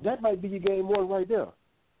might be your game one right there.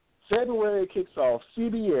 February kicks off,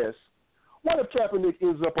 CBS. What if Kaepernick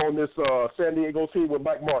ends up on this San Diego team with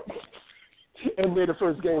Mike Martin and they're the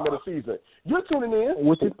first game of the season? You're tuning in.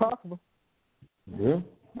 Which is possible. Yeah.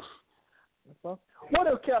 all. What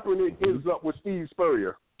if Kaepernick ends up with Steve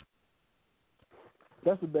Spurrier?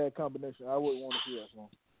 That's a bad combination. I wouldn't want to see that one.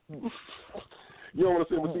 You don't want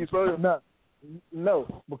to see him with Steve Spurrier?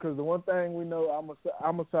 No, because the one thing we know,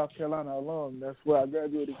 I'm a South Carolina alum. That's where I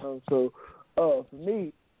graduated from. So, for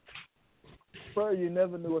me, Spurrier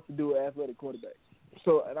never knew what to do with athletic quarterbacks.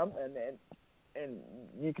 So, and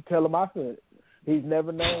you can tell him I said it. He's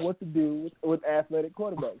never known what to do with athletic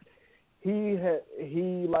quarterbacks. He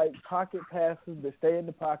like pocket passes that stay in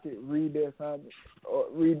the pocket, read their assignments, or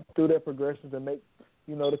read through their progressions and make,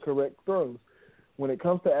 the correct throws. When it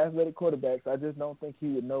comes to athletic quarterbacks, I just don't think he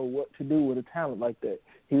would know what to do with a talent like that.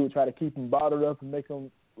 He would try to keep him bottled up and make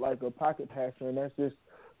him like a pocket passer, and that's just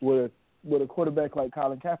with a quarterback like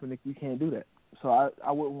Colin Kaepernick, you can't do that. So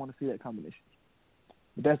I wouldn't want to see that combination.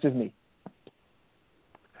 But that's just me.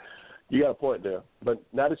 You got a point there. But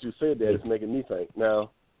now that you said that, it's making me think.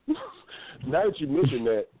 Now that you mentioned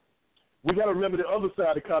that, we got to remember the other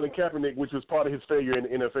side of Colin Kaepernick, which was part of his failure in the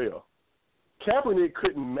NFL. Kaepernick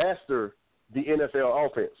couldn't master the NFL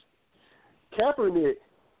offense. Kaepernick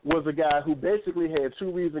was a guy who basically had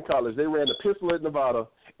 2 reads in college. They ran the pistol at Nevada,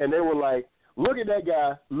 and they were like, look at that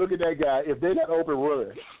guy. If they're not open,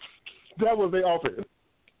 run. That was their offense.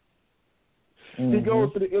 Mm-hmm. He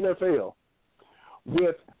goes to the NFL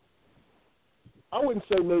with, I wouldn't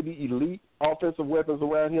say maybe elite offensive weapons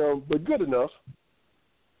around him, but good enough.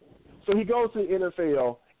 So he goes to the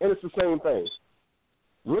NFL, and it's the same thing.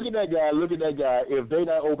 Look at that guy. If they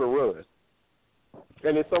not open, run.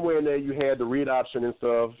 And then somewhere in there you had the read option and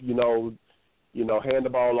stuff, hand the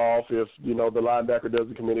ball off if, the linebacker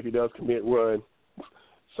doesn't commit. If he does commit, run.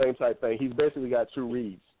 Same type thing. He's basically got 2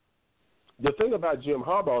 reads. The thing about Jim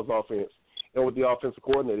Harbaugh's offense and with the offensive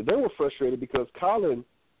coordinator, they were frustrated because Colin,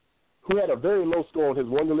 who had a very low score on his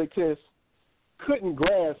one-to-lick test, couldn't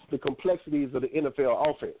grasp the complexities of the NFL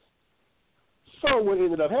offense. So what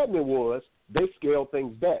ended up happening was they scaled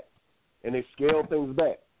things back, and they scaled things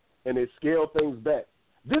back, and they scaled things back.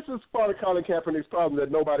 This is part of Colin Kaepernick's problem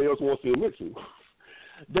that nobody else wants to admit to.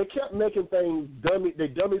 They kept making things dummy. They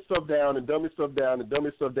dummy stuff down and dummy stuff down and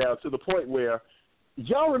dummy stuff down to the point where,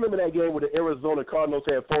 y'all remember that game where the Arizona Cardinals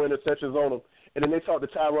had 4 interceptions on them, and then they talked to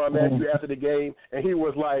Tyrann Mathieu after the game, and he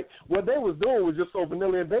was like, what they was doing was just so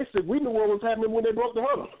vanilla and basic. We knew what was happening when they broke the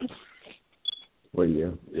huddle. Well,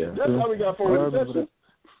 yeah. That's how we got 4 interceptions.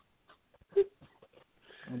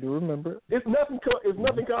 I do remember. It's nothing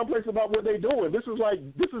complex about what they're doing. This is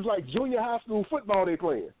like junior high school football they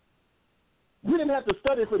playing. We didn't have to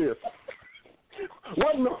study for this.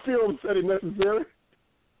 Wasn't no film study necessary.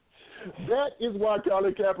 That is why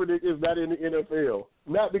Colin Kaepernick is not in the NFL.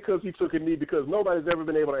 Not because he took a knee, because nobody's ever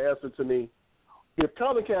been able to answer to me, if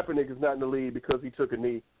Colin Kaepernick is not in the league because he took a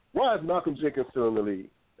knee, why is Malcolm Jenkins still in the league?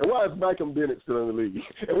 And why is Michael Bennett still in the league?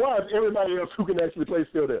 And why is everybody else who can actually play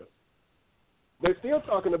still there? They're still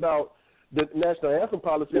talking about the national anthem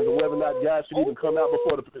policies and whether or not guys should even come out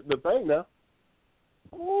before the thing now.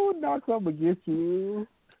 Oh, knock up against you.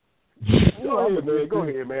 Go ahead, man. Go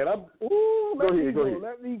ahead.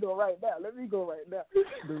 Let me go right now.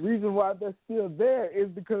 The reason why they're still there is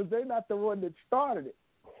because they're not the one that started it.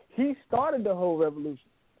 He started the whole revolution.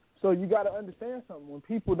 So you got to understand something. When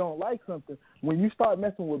people don't like something, when you start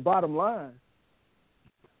messing with bottom lines,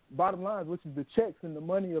 which is the checks and the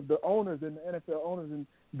money of the owners and the NFL owners, and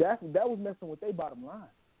that was messing with their bottom line.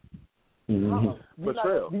 Mm-hmm.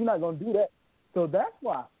 You're not going to do that. So that's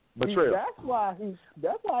why. That's why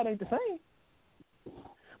it ain't the same.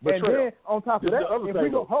 And then on top of that, if we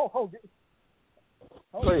go, hold.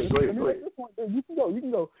 Go ahead. You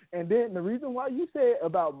can go. And then the reason why you said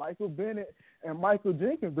about Michael Bennett and Michael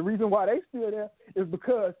Jenkins, the reason why they still there is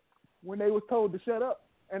because when they was told to shut up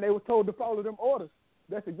and they was told to follow them orders,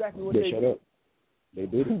 that's exactly what they did. Shut up. They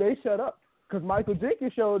did. They shut up because Michael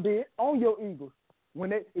Jenkins sure did on your Eagles. When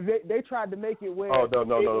they tried to make it where he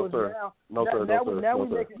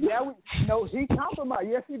compromised.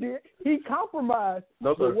 Yes, he did. He compromised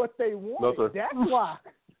for what they wanted. No, sir. That's why.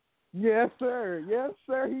 Yes, sir.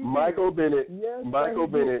 He Michael did.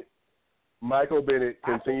 Bennett. Michael Bennett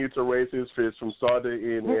continued to raise his fist from start to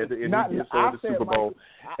end, and he did the Super Bowl.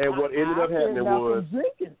 And what ended up happening was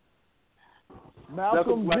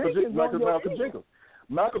Malcolm Jenkins.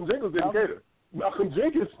 Malcolm Jenkins didn't cater. Malcolm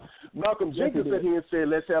Jenkins sat here and said,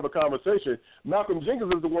 let's have a conversation. Malcolm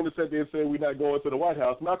Jenkins is the one that sat there and said, we're not going to the White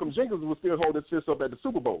House. Malcolm Jenkins was still holding his fist up at the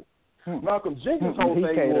Super Bowl. Malcolm Jenkins' whole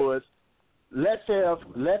thing was, let's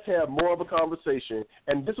have more of a conversation.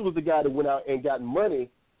 And this was the guy that went out and got money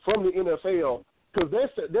from the NFL because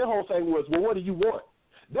their whole thing was, well, what do you want?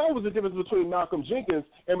 That was the difference between Malcolm Jenkins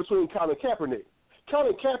and between Colin Kaepernick.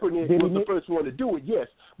 Colin Kaepernick was the first one to do it, yes.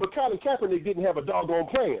 But Colin Kaepernick didn't have a doggone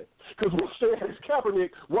plan. Because when they asked Kaepernick,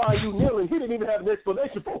 why are you kneeling, he didn't even have an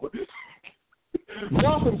explanation for it.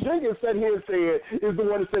 Malcolm Jenkins is the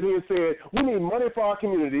one that sat here and said, we need money for our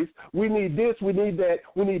communities. We need this, we need that.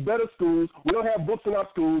 We need better schools. We don't have books in our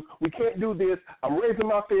schools. We can't do this. I'm raising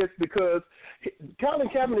my fist because Colin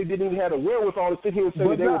Kaepernick didn't even have the wherewithal to sit here and say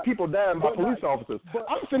that there were people dying by police officers.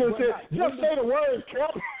 I'm sitting here and saying, just say the words,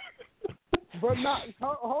 Cap. But not,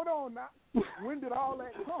 hold on now. When did all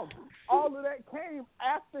that come? All of that came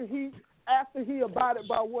after he abided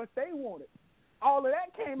by what they wanted. All of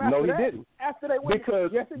that came after that. No, he didn't. After they went.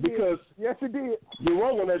 Yes, it did. You're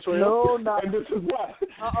wrong on that, Trail. No, not. And this is why.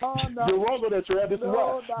 No. You're wrong on that, Trail. This is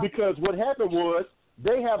why. Not. Because what happened was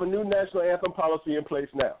they have a new national anthem policy in place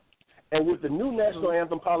now. And what the new national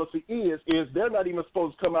anthem policy is they're not even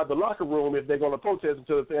supposed to come out the locker room if they're going to protest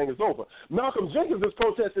until the thing is over. Malcolm Jenkins is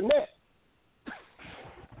protesting that.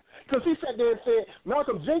 Because he sat there and said,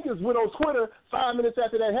 Malcolm Jenkins went on Twitter 5 minutes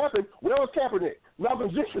after that happened. Where was Kaepernick? Malcolm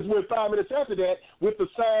Jenkins went 5 minutes after that with the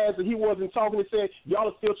signs that he wasn't talking and said, y'all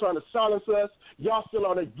are still trying to silence us. Y'all still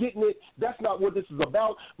aren't getting it. That's not what this is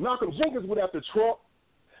about. Malcolm Jenkins went after Trump.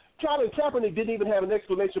 Colin Kaepernick didn't even have an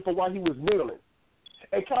explanation for why he was kneeling.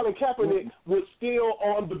 And Colin Kaepernick was still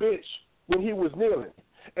on the bench when he was kneeling.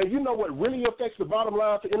 And you know what really affects the bottom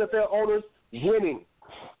line for NFL owners? Winning.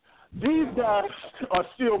 These guys are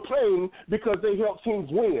still playing because they help teams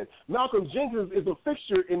win. Malcolm Jenkins is a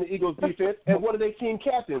fixture in the Eagles' defense and one of their team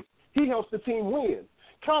captains. He helps the team win.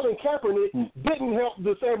 Colin Kaepernick didn't help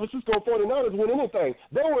the San Francisco 49ers win anything.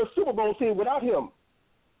 They were a Super Bowl team without him.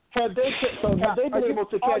 Had they been able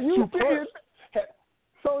to catch 2 punts.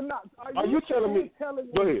 Are you telling me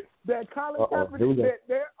that Colin Kaepernick,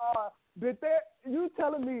 you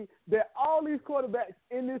telling me that all these quarterbacks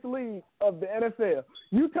in this league of the NFL,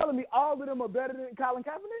 you telling me all of them are better than Colin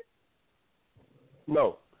Kaepernick?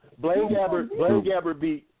 No. Blaine Gabbert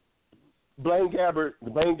beat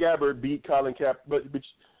Colin Kaepernick, but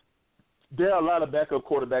there are a lot of backup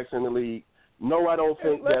quarterbacks in the league. No, I don't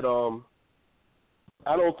think that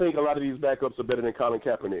I don't think a lot of these backups are better than Colin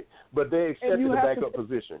Kaepernick, but they accepted the backup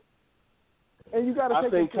position. And you got to. I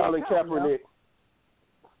think Colin Kaepernick.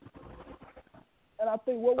 And I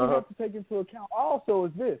think what we have to take into account also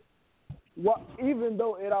is this: even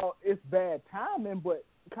though it's bad timing, but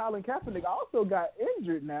Colin Kaepernick also got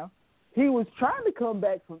injured. Now he was trying to come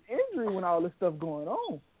back from injury when all this stuff going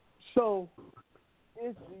on. So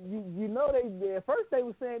it's they at first they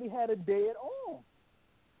were saying he had a dead arm.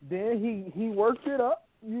 Then he worked it up.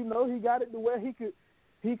 He got it to where he could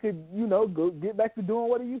go get back to doing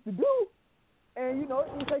what he used to do. And it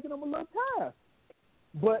was taking him a little time.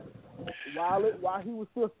 But while he was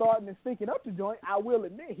still starting and stinking up the joint, I will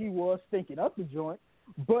admit he was stinking up the joint.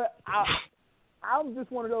 But I'm just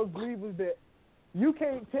one of those believers that you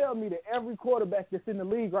can't tell me that every quarterback that's in the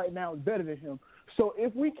league right now is better than him. So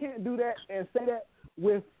if we can't do that and say that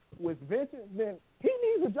with Vincent, then he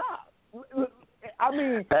needs a job. I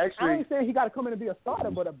mean, actually, I ain't saying he got to come in and be a starter,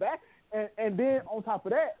 but a back. And then on top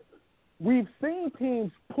of that, we've seen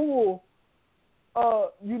teams pull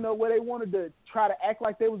where they wanted to try to act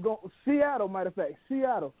like they was going. Seattle, matter of fact,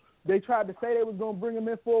 they tried to say they was going to bring him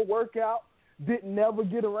in for a workout, didn't never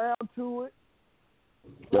get around to it.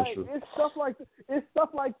 That's true. It's stuff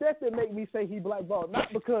like that make me say he blackballed.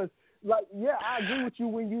 Not because, I agree with you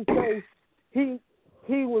when you say he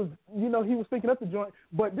was, he was thinking up the joint.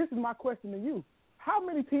 But this is my question to you: how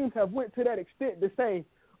many teams have went to that extent to say,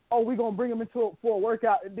 "Oh, we're gonna bring him for a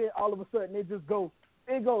workout," and then all of a sudden they just go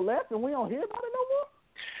left, and we don't hear about it no more?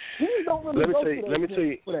 Teams don't really go to that. Let me tell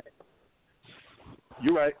you.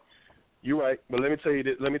 You're right. But let me tell you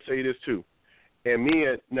this too. And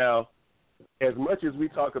now, as much as we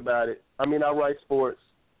talk about it, I mean, I write sports.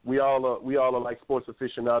 We all are like sports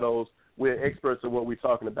aficionados. We're experts in what we're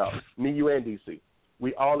talking about. Me, you, and DC.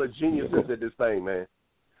 We all are geniuses at this thing, man.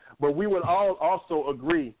 But we would all also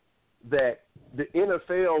agree that the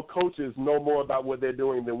NFL coaches know more about what they're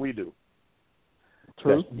doing than we do.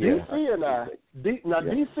 True. DC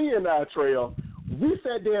and I, Trail, we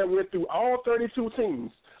sat there and went through all 32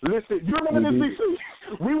 teams. Listed, you remember this, DC?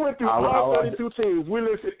 We went through all 32 teams. We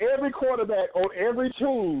listed every quarterback on every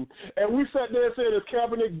team, and we sat there and said, is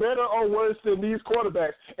Kaepernick better or worse than these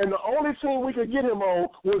quarterbacks? And the only team we could get him on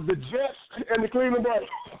was the Jets and the Cleveland Browns.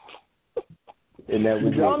 And that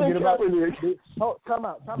was Time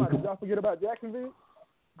out. Did y'all forget about Jacksonville?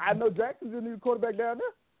 I know Jacksonville needs a quarterback down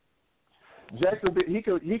there. Jacksonville, he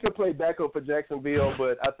could play backup for Jacksonville,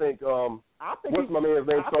 but I think what's my man's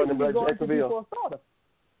name starting in Jacksonville?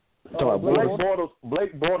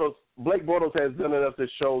 Blake Bortles has done enough to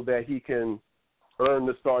show that he can earn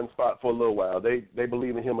the starting spot for a little while. They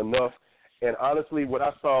believe in him enough. And honestly, what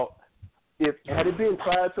I saw, had it been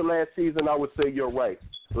prior to last season, I would say you're right.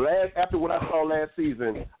 After what I saw last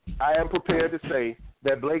season, I am prepared to say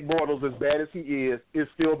that Blake Bortles, as bad as he is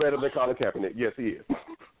still better than Colin Kaepernick. Yes, he is.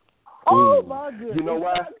 Oh, my goodness. You know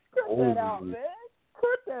why? Cut that out, man.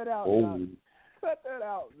 Cut that out, man. Cut that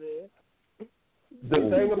out, man. The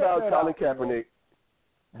thing about Colin Kaepernick,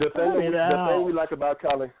 the thing we like about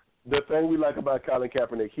Colin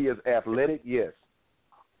Kaepernick, he is athletic, yes.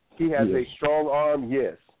 He has a strong arm,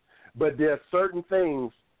 yes. But there are certain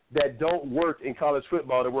things that don't work in college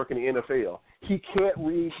football that work in the NFL. He can't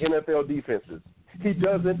read NFL defenses. He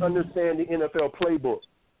doesn't understand the NFL playbook.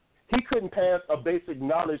 He couldn't pass a basic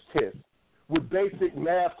knowledge test with basic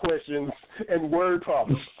math questions and word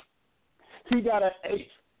problems. He got an 8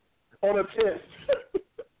 on a test.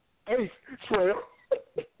 8, Trail.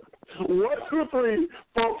 1, 2, 3,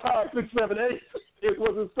 4, 5, 6, 7, 8. It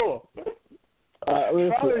was his score.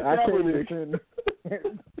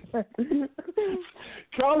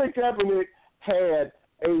 Colin Kaepernick had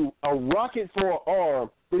a rocket for an arm,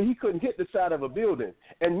 but he couldn't hit the side of a building.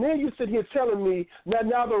 And then you sit here telling me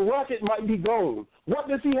now the rocket might be gone. What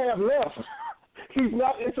does he have left? He's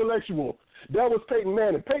not intellectual. That was Peyton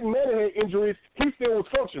Manning. Peyton Manning had injuries. He still was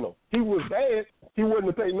functional. He was bad. He wasn't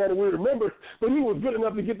the Peyton Manning we remember, but he was good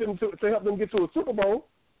enough to get them to help them get to a Super Bowl.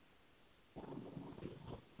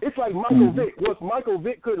 It's like Michael Vick. Once Michael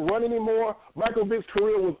Vick couldn't run anymore, Michael Vick's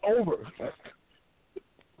career was over.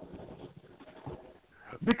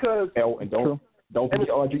 Because and don't forget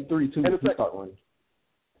RG3 too. He start running.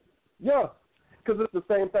 Yeah, because it's the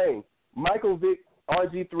same thing. Michael Vick,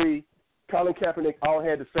 RG3, Colin Kaepernick all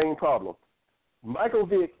had the same problem. Michael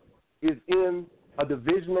Vick is in a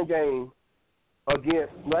divisional game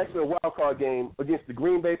actually a wild card game against the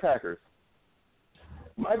Green Bay Packers.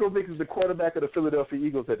 Michael Vick is the quarterback of the Philadelphia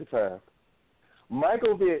Eagles at the time.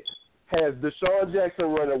 Michael Vick has Deshaun Jackson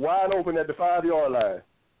running wide open at the 5-yard line.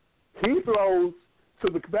 He throws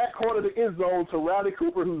to the back corner of the end zone to Riley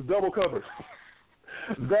Cooper, who's double covered.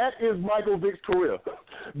 That is Michael Vick's career.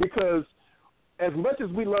 Because as much as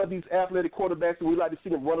we love these athletic quarterbacks and we like to see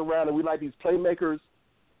them run around and we like these playmakers,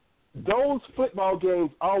 those football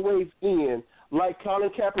games always end like Colin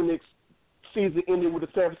Kaepernick's season ended with the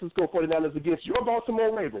San Francisco 49ers against your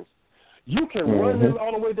Baltimore Ravens. You can run them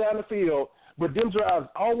all the way down the field, but them drives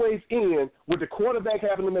always end with the quarterback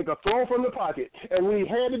having to make a throw from the pocket. And when he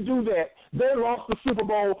had to do that, they lost the Super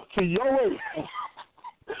Bowl to your Ravens.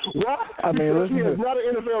 Why? Because he is not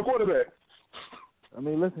an NFL quarterback. I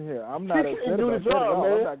mean, listen here. I'm not upset about that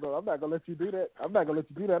at all. I'm not gonna let you do that. I'm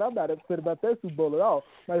not upset about that Super Bowl at all.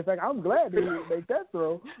 Matter of fact, I'm glad that he didn't make that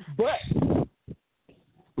throw. But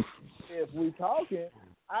if we talking,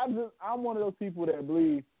 I'm one of those people that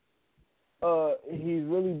believe he's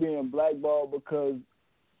really being blackballed because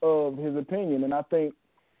of his opinion, and I think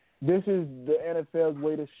this is the NFL's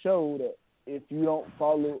way to show that if you don't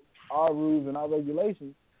follow our rules and our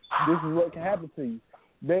regulations, this is what can happen to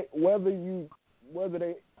you. Whether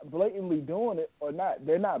they blatantly doing it or not,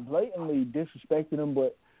 they're not blatantly disrespecting them,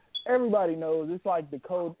 but everybody knows it's like the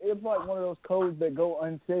code. It's like one of those codes that go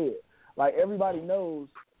unsaid. Like everybody knows,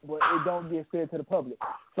 but it don't get said to the public.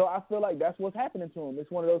 So I feel like that's what's happening to him.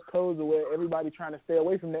 It's one of those codes where everybody's trying to stay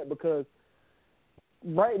away from that because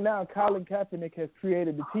right now Colin Kaepernick has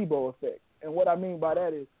created the Tebow effect. And what I mean by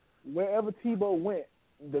that is wherever Tebow went,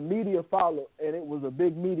 the media followed, and it was a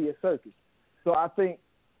big media circus. So I think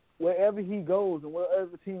wherever he goes and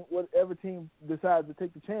whatever team decides to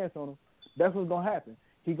take the chance on him, that's what's going to happen.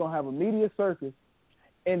 He's going to have a media circus.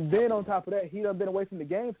 And then on top of that, he done been away from the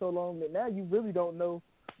game so long that now you really don't know.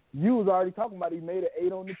 You was already talking about he made an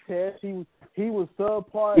 8 on the test. He was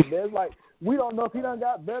subpar. There's like, we don't know if he done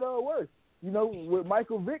got better or worse. You know, with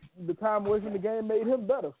Michael Vick, the time away from the game made him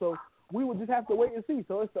better. So we would just have to wait and see.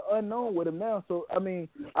 So it's the unknown with him now. So, I mean,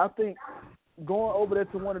 I think going over there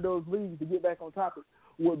to one of those leagues to get back on topic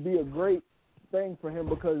would be a great thing for him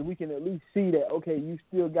because we can at least see that, okay, you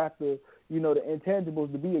still got the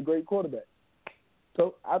intangibles to be a great quarterback.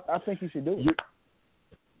 So I think you should do it.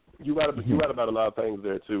 You're right about a lot of things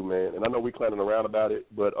there too, man. And I know we're clowning around about it,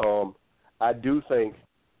 but I do think,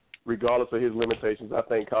 regardless of his limitations, I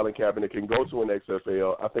think Colin Kaepernick can go to an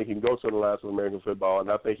XFL. I think he can go to the Alliance of American Football,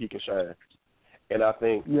 and I think he can shine. And I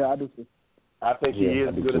think I do too. I think he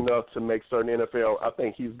is good enough to make certain NFL. I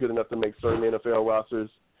think he's good enough to make certain NFL rosters.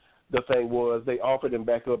 The thing was they offered him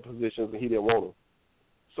backup positions and he didn't want them.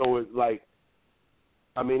 So it's like,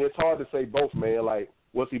 I mean, it's hard to say both, man. Like,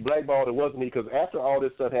 was he blackballed or wasn't he? Because after all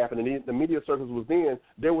this stuff happened and the media circus was in,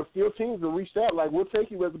 there were still teams that reached out like, we'll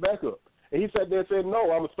take you as a backup. And he sat there and said,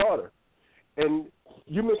 no, I'm a starter. And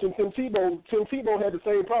you mentioned Tim Tebow. Tim Tebow had the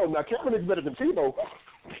same problem. Now, Kaepernick's better than Tebow.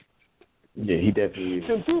 Yeah, he definitely is.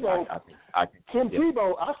 Tim Tebow,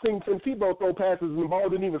 Tebow, I seen Tim Tebow throw passes and the ball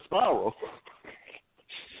didn't even spiral.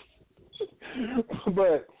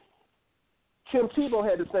 But Tim Tebow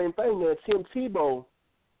had the same thing, man. Tim Tebow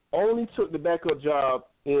only took the backup job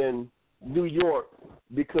in New York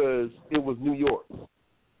because it was New York.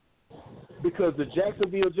 Because the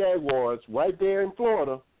Jacksonville Jaguars, right there in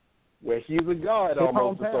Florida, where he's a god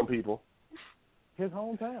almost to some people. His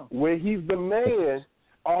hometown. Where he's the man,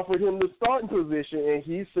 offered him the starting position, and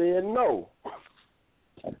he said no.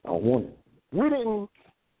 I don't want it. We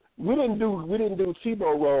didn't do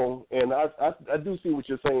Tebow wrong, and I do see what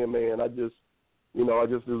you're saying, man. This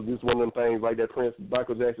is one of them things like that Prince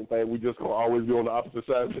Michael Jackson thing. We just gonna always be on the opposite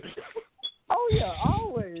side. Oh yeah,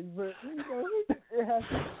 always. But it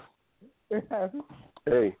happens. It happens.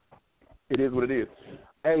 Hey, it is what it is.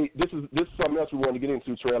 Hey, this is something else we want to get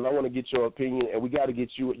into, Trail. I want to get your opinion, and we got to get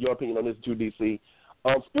your opinion on this too, DC.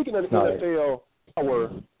 Speaking of the NFL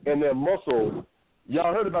power and their muscle,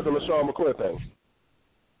 y'all heard about the LaShawn McCoy thing?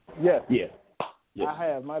 Yes. Yeah. I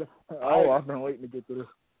have. I've been waiting to get to this.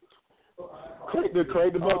 Crank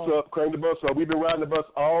the bus up. Crank the bus up. We've been riding the bus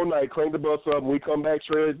all night. Crank the bus up. When we come back,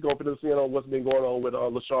 Trey's going to put us in on what's been going on with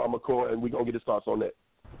LaShawn McCoy, and we're going to get his thoughts on that.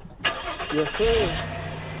 Yes, sir.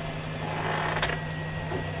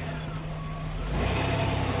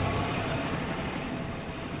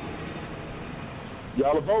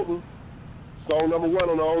 Y'all are voting. Song number one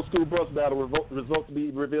on the old school bus battle. Results to be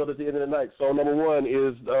revealed at the end of the night. Song number one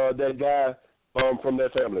is that guy from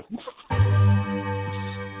that family.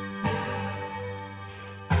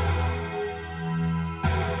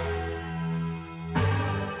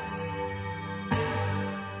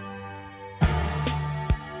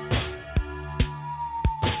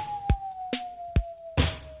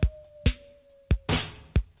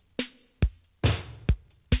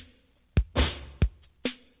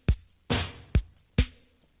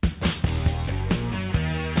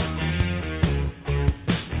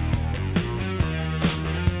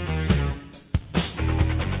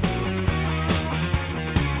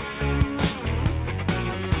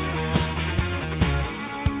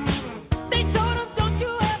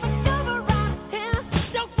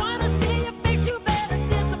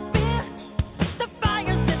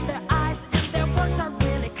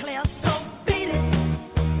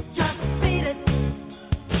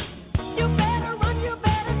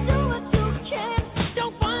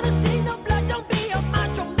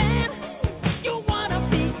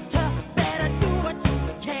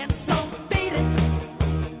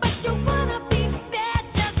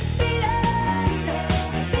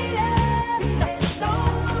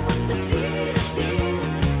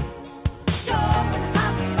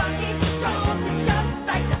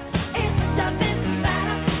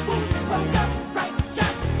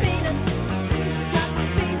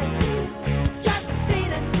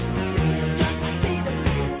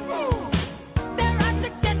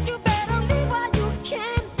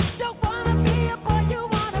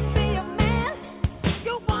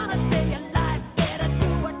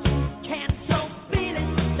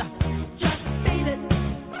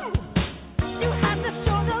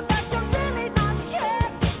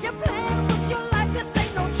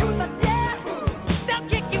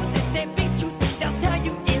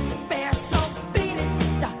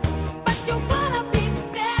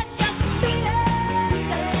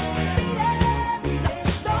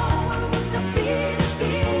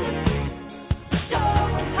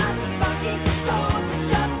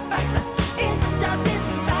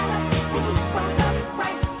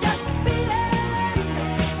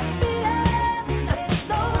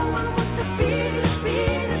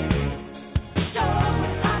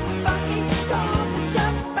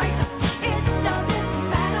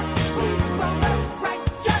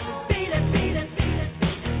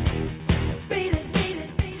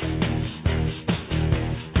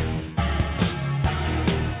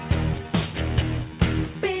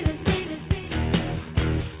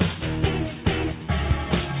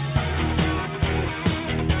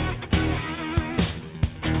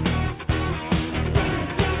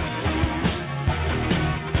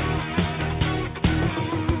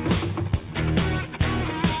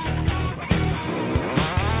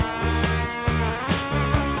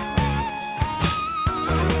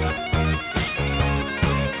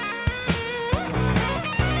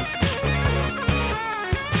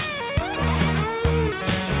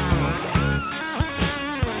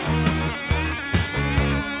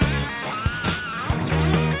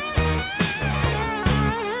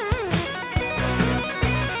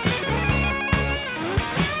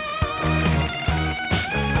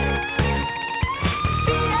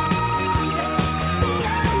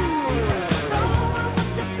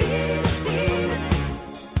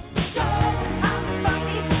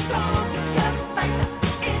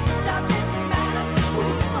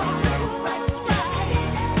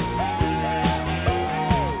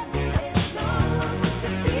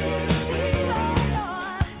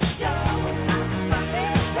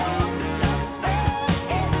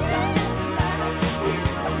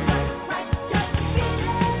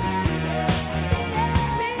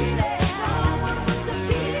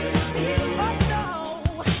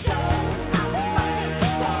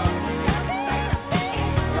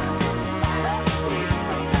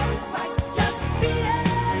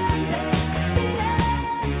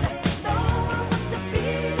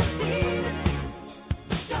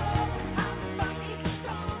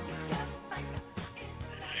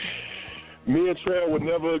 Me and Trail would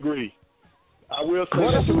never agree. I will say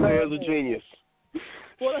that dude there is a genius.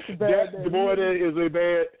 Well, that's a bad That boy there is a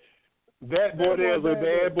bad. That boy there is a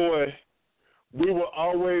bad boy. We will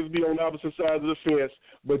always be on opposite sides of the fence,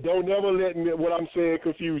 but don't never let me, what I'm saying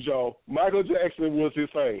confuse y'all. Michael Jackson was his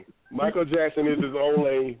thing. Michael Jackson is his own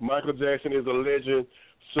lane. Michael Jackson is a legend.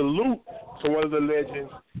 Salute to one of the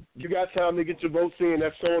legends. You got time to get your votes in.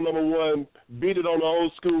 That's song number one. Beat It on the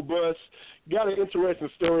Old School Bus. Got an interesting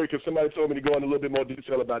story because somebody told me to go into a little bit more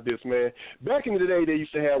detail about this, man. Back in the day, they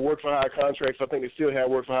used to have work-for-hire contracts. I think they still have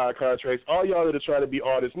work-for-hire contracts. All y'all that are trying to be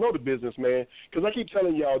artists, know the business, man. Because I keep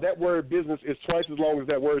telling y'all, that word business is twice as long as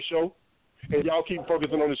that word show. And y'all keep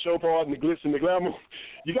focusing on the show part and the glitz and the glamour.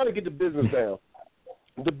 You got to get the business down.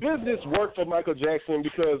 The business worked for Michael Jackson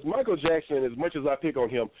because Michael Jackson, as much as I pick on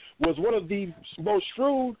him, was one of the most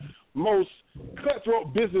shrewd, most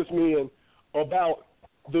cutthroat businessmen about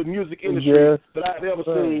the music industry that I've ever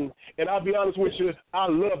seen. And I'll be honest with you, I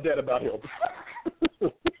love that about him.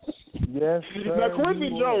 Yes, sir. Now, Quincy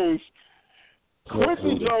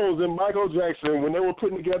Jones and Michael Jackson, when they were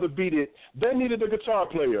putting together Beat It, they needed a guitar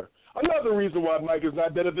player. Another reason why Mike is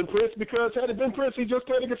not better than Prince, because had it been Prince, he just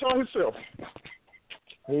played the guitar himself.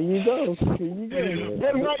 Here you go.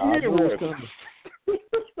 But not neither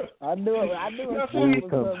I knew it.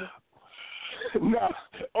 Now,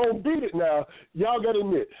 on Beat It now, y'all got to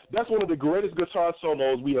admit, that's one of the greatest guitar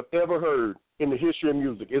solos we have ever heard in the history of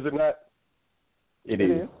music, is it not? It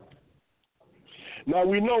is. Now,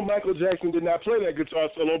 we know Michael Jackson did not play that guitar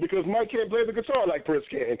solo because Mike can't play the guitar like Prince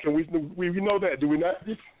can. We know that, do we not?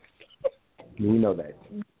 We know that.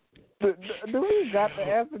 Do we got to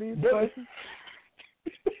answer these questions?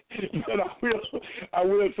 But I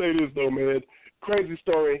will say this, though, man. Crazy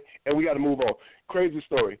story, and we got to move on. Crazy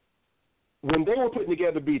story. When they were putting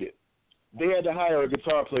together Beat It, they had to hire a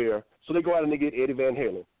guitar player, so they go out and they get Eddie Van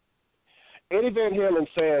Halen. Eddie Van Halen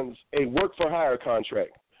signs a work-for-hire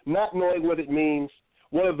contract, not knowing what it means.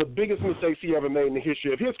 One of the biggest mistakes he ever made in the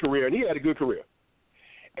history of his career, and he had a good career.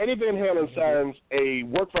 Eddie Van Halen signs a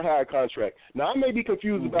work-for-hire contract. Now, I may be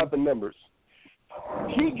confused about the numbers.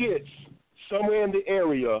 He gets somewhere in the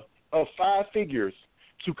area of 5 figures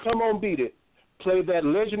to come on Beat It, play that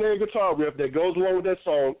legendary guitar riff that goes along with that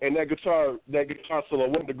song, and that guitar solo,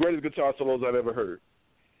 one of the greatest guitar solos I've ever heard.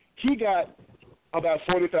 He got about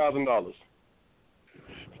 $40,000.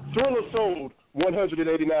 Thriller sold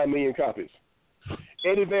 189 million copies.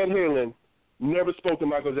 Eddie Van Halen never spoke to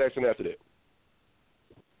Michael Jackson after that.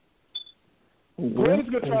 Greatest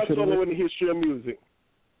guitar solo in the history of music.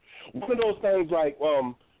 One of those things like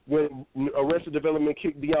when Arrested Development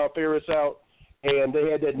kicked Deion Ferris out, and they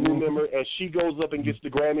had that new member, and she goes up and gets the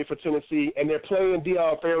Grammy for Tennessee, and they're playing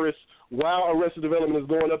Deion Ferris while Arrested Development is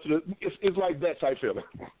going up to the. It's like that type feeling.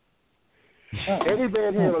 Eddie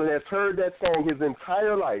Van Halen has heard that song his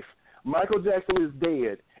entire life. Michael Jackson is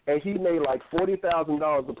dead, and he made like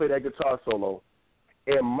 $40,000 to play that guitar solo,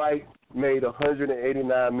 and Mike made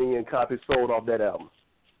 189 million copies sold off that album.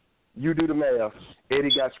 You do the math. Eddie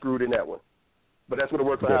got screwed in that one. But that's what a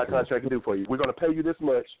work-for-hire contract can do for you. We're going to pay you this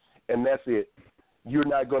much, and that's it. You're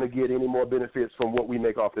not going to get any more benefits from what we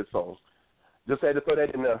make off this song. Just had to throw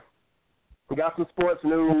that in there. We got some sports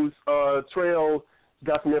news. Trail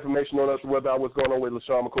got some information on us about what's going on with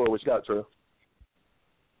LaShawn McCoy. What you got, Trail?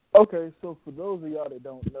 Okay, so for those of y'all that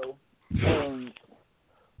don't know,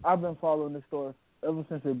 I've been following this story ever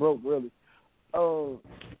since it broke, really.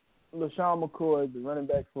 LaShawn McCoy, the running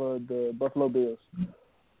back for the Buffalo Bills,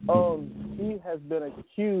 he has been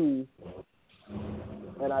accused,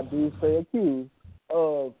 and I do say accused,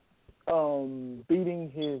 of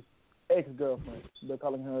beating his ex-girlfriend. They're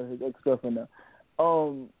calling her his ex-girlfriend now.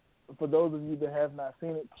 For those of you that have not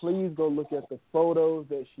seen it, please go look at the photos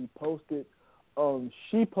that she posted.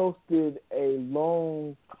 She posted a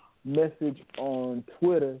long message on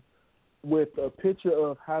Twitter with a picture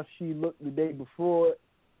of how she looked the day before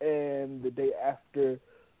and the day after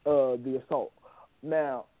the assault.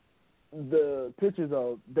 Now, the pictures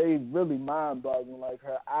they really mind-boggling. Like,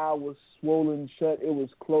 her eye was swollen shut, it was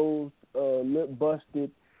closed, lip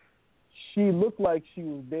busted. She looked like she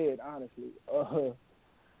was dead, honestly.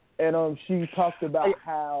 And she talked about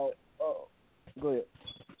how. Go ahead.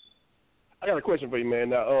 I got a question for you, man.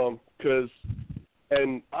 Now,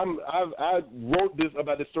 I wrote this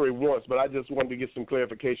about this story once, but I just wanted to get some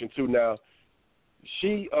clarification too. Now,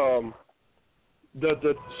 she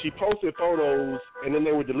she posted photos and then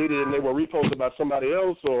they were deleted and they were reposted by somebody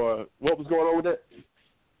else, or what was going on with that?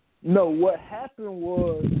 No, what happened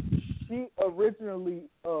was she originally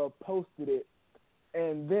posted it,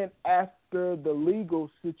 and then after the legal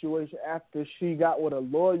situation, after she got with a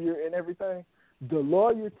lawyer and everything, The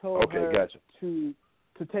lawyer told her gotcha. to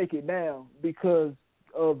take it down because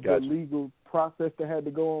of Gotcha. the legal process that had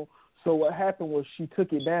to go on. So what happened was she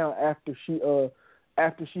took it down after she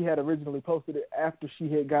had originally posted it, after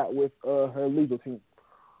she had got with her legal team.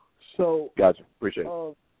 So Gotcha. Appreciate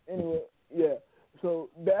it. Anyway, yeah. So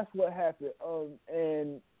that's what happened.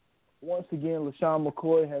 And once again, LaShawn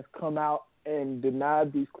McCoy has come out and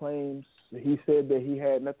denied these claims. He said that he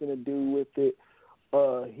had nothing to do with it.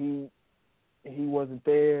 He wasn't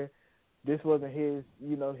there. This wasn't his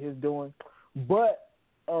doing. But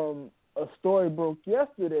a story broke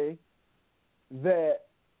yesterday that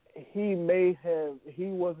he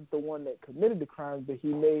wasn't the one that committed the crime, but he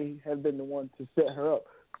may have been the one to set her up.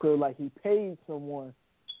 So, like, he paid someone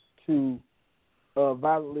to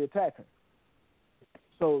violently attack her.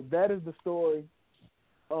 So that is the story.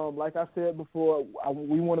 Like I said before,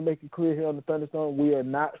 we want to make it clear here on the Thunderstorm, we are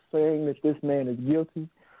not saying that this man is guilty.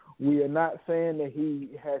 We are not saying that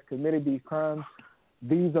he has committed these crimes.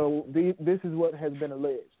 This is what has been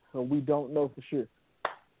alleged, so we don't know for sure.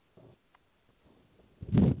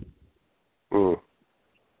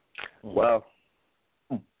 Well,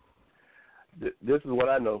 this is what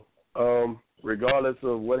I know. Regardless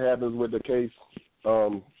of what happens with the case,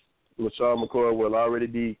 LaShawn McCoy will already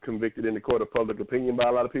be convicted in the court of public opinion by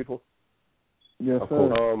a lot of people. Yes,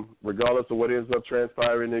 sir. Regardless of what ends up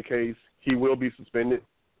transpiring in the case, he will be suspended.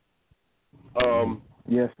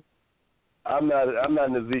 Yes. I'm not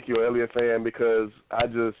an Ezekiel Elliott fan because I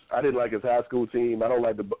didn't like his high school team. I don't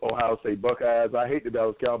like the Ohio State Buckeyes. I hate the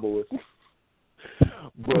Dallas Cowboys.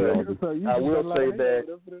 But I will say that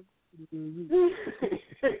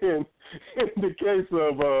in the case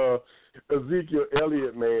of Ezekiel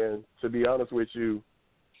Elliott, man, to be honest with you,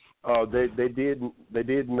 they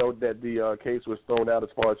did note that the case was thrown out as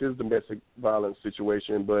far as his domestic violence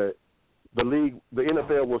situation, but the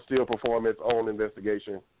NFL will still perform its own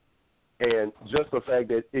investigation. And just the fact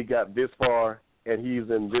that it got this far and he's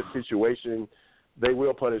in this situation, they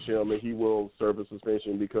will punish him and he will serve a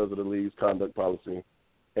suspension because of the league's conduct policy.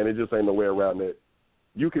 And it just ain't no way around it.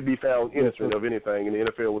 You could be found innocent of anything, and the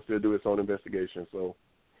NFL will still do its own investigation. So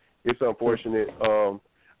it's unfortunate.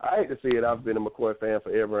 I hate to see it. I've been a McCoy fan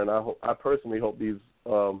forever, and I personally hope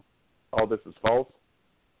all this is false.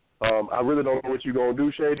 I really don't know what you're going to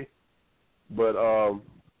do, Shady, but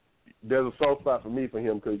there's a soft spot for me for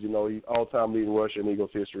him because, he's all-time leading rusher in Eagles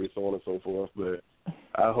history, so on and so forth. But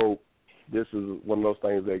I hope this is one of those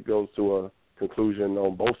things that goes to a conclusion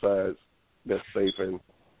on both sides that's safe. And,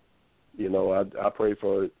 I pray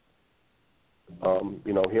for, him,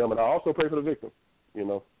 and I also pray for the victim.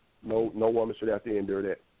 No woman should have to endure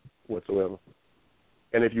that whatsoever.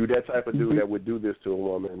 And if you're that type of dude that would do this to a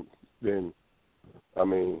woman, then,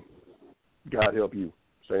 God help you.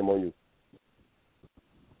 Shame on you.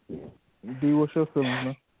 D, what's your feelings,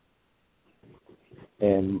 man?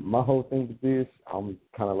 And my whole thing with this, I'm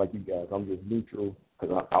kind of like you guys. I'm just neutral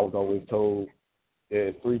because I was always told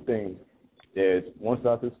there's three things. There's one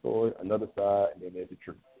side to the story, another side, and then there's the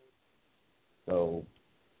truth. So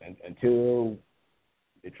until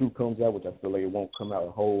the truth comes out, which I feel like it won't come out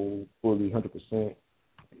whole, fully, 100%,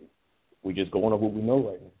 we just going off what we know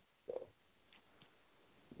right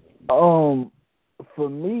now. For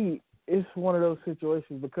me, it's one of those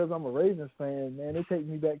situations because I'm a Ravens fan, man. It takes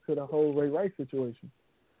me back to the whole Ray Rice situation.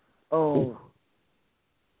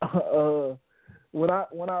 When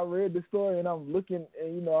I read the story and I'm looking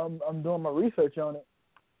and I'm doing my research on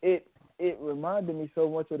it, it reminded me so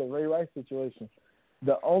much of the Ray Rice situation.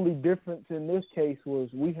 The only difference in this case was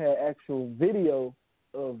we had actual video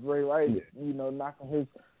of Ray Rice, knocking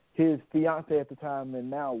his fiance at the time and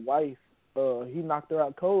now wife. He knocked her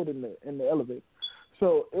out cold in the elevator.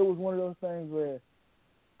 So it was one of those things where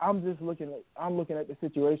I'm looking at the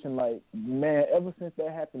situation like, man, ever since that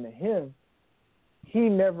happened to him, he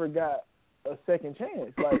never got a second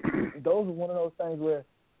chance. Like, those are one of those things where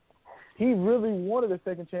he really wanted a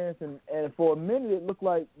second chance, and for a minute it looked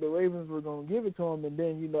like the Ravens were going to give it to him, and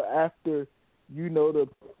then, after, the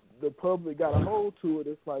public got a hold to it,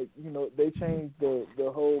 it's like, they changed the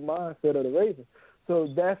whole mindset of the Ravens. So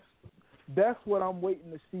that's what I'm waiting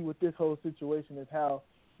to see with this whole situation is how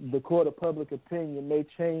the court of public opinion may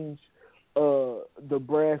change the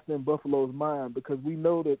brass in Buffalo's mind, because we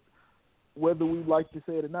know that whether we like to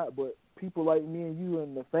say it or not, but people like me and you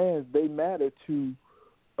and the fans, they matter to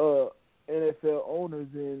NFL owners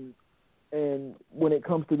and when it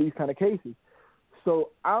comes to these kind of cases.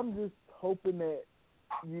 So I'm just hoping that,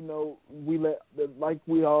 we like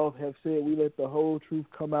we all have said, we let the whole truth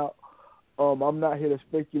come out. I'm not here to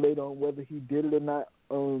speculate on whether he did it or not.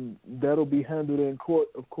 That'll be handled in court,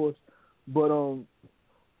 of course. But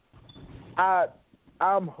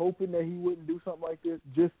I'm hoping that he wouldn't do something like this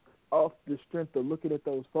just off the strength of looking at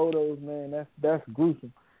those photos, man. That's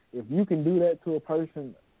gruesome. If you can do that to a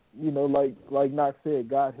person, you know, like Knox said,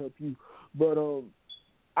 God help you. But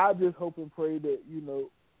I just hope and pray that, you know,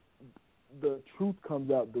 the truth comes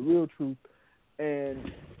out, the real truth, and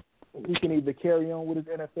he can either carry on with his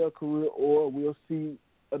NFL career or we'll see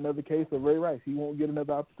another case of Ray Rice. He won't get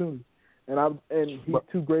another opportunity. And he's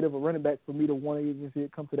too great of a running back for me to want to even see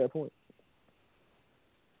it come to that point.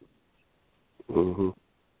 With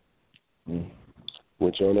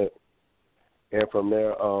you on that. And from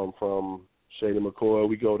there, from Shady McCoy,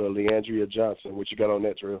 we go to Leandria Johnson. What you got on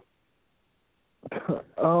that, Trail?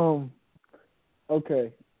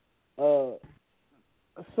 Okay.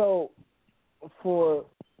 So for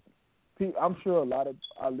people, I'm sure a lot of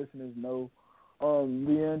our listeners know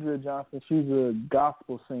Leandria Johnson. She's a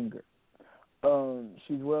gospel singer.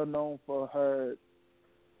 She's well known for her.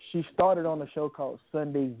 She started on a show called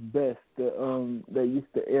Sunday's Best that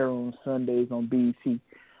used to air on Sundays on BET.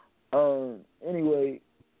 Anyway,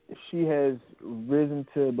 she has risen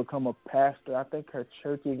to become a pastor. I think her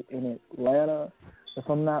church is in Atlanta. If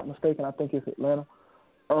I'm not mistaken, I think it's Atlanta.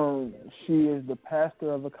 She is the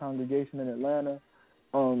pastor of a congregation in Atlanta.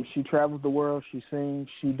 She travels the world. She sings.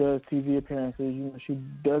 She does TV appearances. You know, she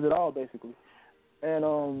does it all basically.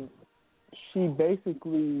 And she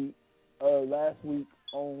basically last week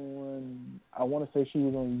on, I want to say she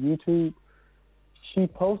was on YouTube. She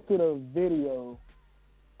posted a video.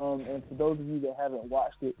 And for those of you that haven't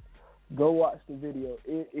watched it, go watch the video.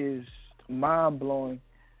 It is mind-blowing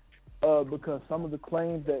because some of the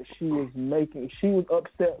claims that she was making, she was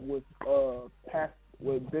upset with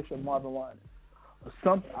Bishop Marvin Winans.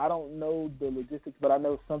 I don't know the logistics, but I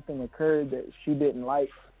know something occurred that she didn't like,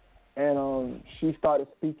 and she started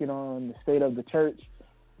speaking on the state of the church.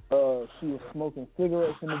 She was smoking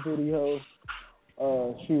cigarettes in the video.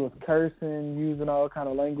 She was cursing, using all kind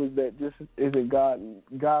of language that just isn't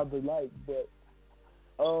godly like. But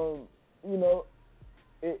you know,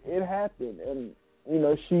 it happened, and you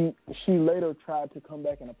know, she later tried to come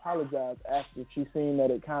back and apologize after she seen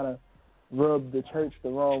that it kind of rubbed the church the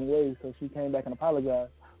wrong way. So she came back and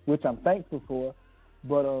apologized, which I'm thankful for.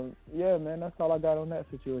 But yeah, man, that's all I got on that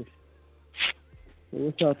situation. So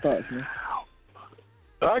what's your thoughts, man?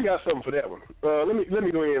 I got something for that one. Let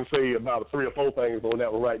me go ahead and say about 3 or 4 things on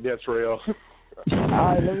that one right there, Trail. All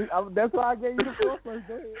right, that's why I gave you the floor first.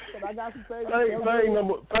 Go ahead, but I got some things.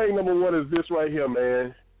 Thing number one is this right here,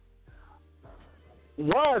 man.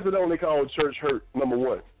 Why is it only called church hurt? Number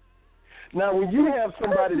one. Now, when you have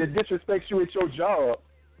somebody that disrespects you at your job,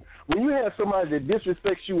 when you have somebody that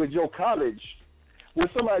disrespects you at your college, when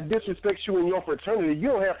somebody disrespects you in your fraternity, you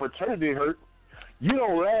don't have fraternity hurt. You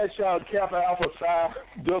don't lash out Kappa Alpha Psi,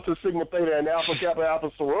 Delta Sigma Theta, and Alpha Kappa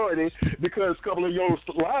Alpha sorority because a couple of your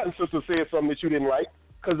line sisters said something that you didn't like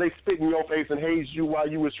because they spit in your face and hazed you while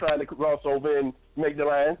you was trying to cross over and make the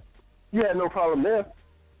line. You had no problem there.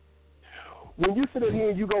 When you sit in here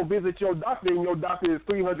and you go visit your doctor and your doctor is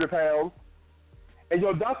 300 pounds and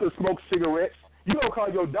your doctor smokes cigarettes, you don't call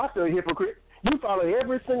your doctor a hypocrite. You follow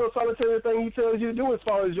every single solitary thing he tells you to do as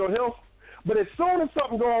far as your health. But as soon as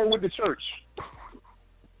something goes on with the church,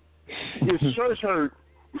 it's church hurt.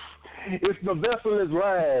 It's the vessel is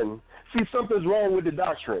lying. See, something's wrong with the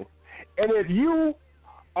doctrine. And if you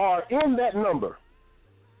are in that number,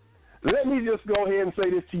 let me just go ahead and say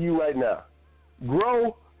this to you right now.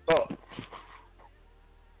 Grow up.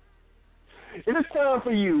 It is time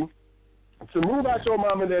for you to move out your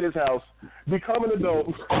mom and daddy's house, become an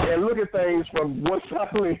adult, and look at things from one side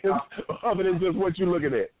of the lens other than just what you're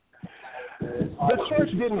looking at. The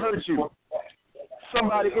church didn't hurt you.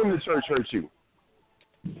 Somebody in the church hurt you.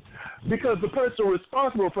 Because the person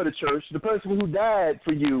responsible for the church, the person who died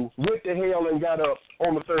for you, went to hell and got up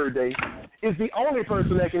on the third day, is the only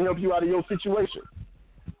person that can help you out of your situation.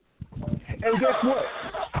 And guess what?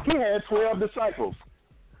 He had 12 disciples.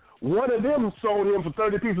 One of them sold him for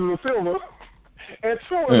 30 pieces of silver, and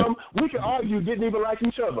 2 of them, we can argue, didn't even like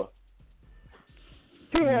each other.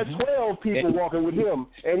 He had 12 people walking with him,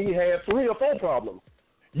 and he had 3 or 4 problems.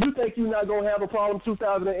 You think you're not going to have a problem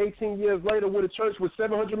 2018 years later with a church with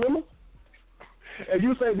 700 members? And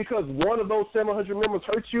you say because one of those 700 members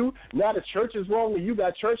hurt you, now the church is wrong and you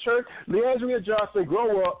got church hurt? Leandria Johnson,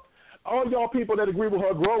 grow up. All y'all people that agree with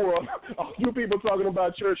her, grow up. All you people talking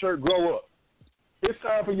about church hurt, grow up. It's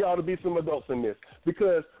time for y'all to be some adults in this.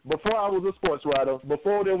 Because before I was a sports writer,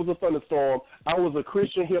 before there was a Thunderstorm, I was a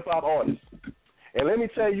Christian hip-hop artist. And let me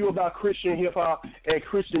tell you about Christian hip-hop and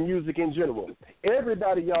Christian music in general.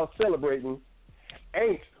 Everybody y'all celebrating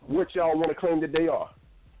ain't what y'all want to claim that they are.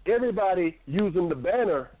 Everybody using the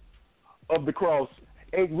banner of the cross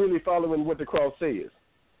ain't really following what the cross says.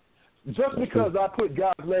 Just because I put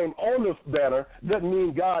God's name on the banner doesn't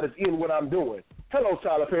mean God is in what I'm doing. Hello,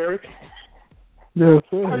 Tyler Perry. Yes,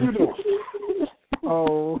 sir. How you doing?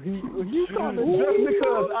 Oh, he calling. Just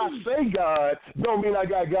because I say God don't mean I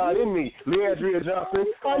got God in me. Leandria Johnson,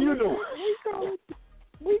 how you doing?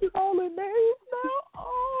 We calling names now?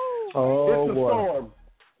 Oh, it's the boy. storm.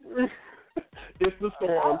 It's the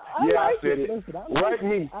storm. I yeah, like I said it. Listen, Right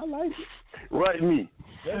me. I like it. Right me.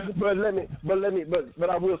 But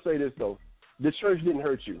I will say this though. The church didn't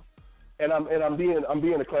hurt you. And I'm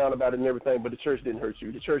being a clown about it and everything, but the church didn't hurt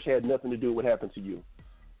you. The church had nothing to do with what happened to you.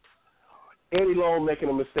 Eddie Long making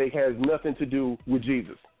a mistake has nothing to do with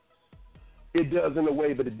Jesus. It does in a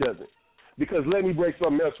way, but it doesn't. Because let me break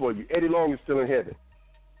something else for you. Eddie Long is still in heaven.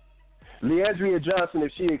 Leandria Johnson,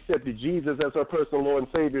 if she accepted Jesus as her personal Lord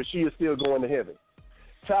and Savior, she is still going to heaven.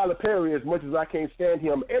 Tyler Perry, as much as I can't stand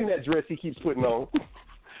him and that dress he keeps putting on,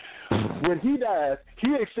 when he dies,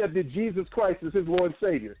 he accepted Jesus Christ as his Lord and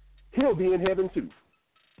Savior. He'll be in heaven too.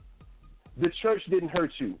 The church didn't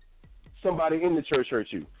hurt you. Somebody in the church hurt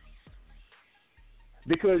you.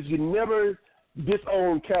 Because you never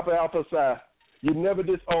disowned Kappa Alpha Psi. You never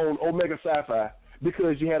disowned Omega Psi Phi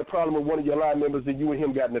because you had a problem with one of your line members and you and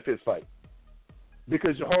him got in a fist fight.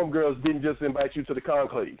 Because your homegirls didn't just invite you to the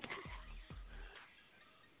conclave.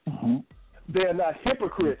 Mm-hmm. They're not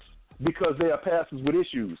hypocrites because they are pastors with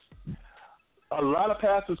issues. A lot of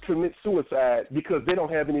pastors commit suicide because they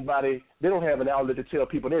don't have anybody, they don't have an outlet to tell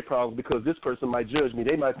people their problems because this person might judge me.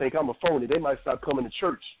 They might think I'm a phony. They might stop coming to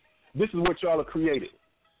church. This is what y'all have created.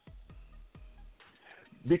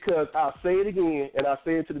 Because I'll say it again, and I'll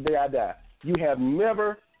say it to the day I die. You have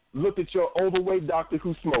never looked at your overweight doctor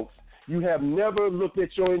who smokes. You have never looked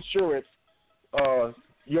at your insurance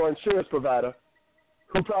provider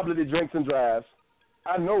who probably drinks and drives.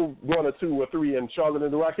 I know 1 or 2 or 3 in Charlotte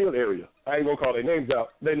and the Rock Hill area. I ain't going to call their names out.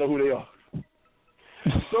 They know who they are.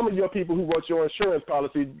 Some of your people who wrote your insurance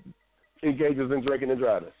policy engages in drinking and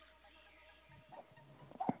driving.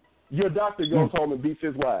 Your doctor goes home and beats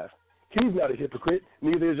his wife. He's not a hypocrite.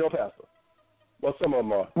 Neither is your pastor. Well, some of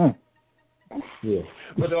them are. Yeah.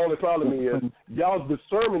 But the only problem is y'all's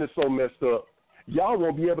discernment is so messed up, y'all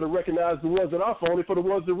won't be able to recognize the ones that are phony for the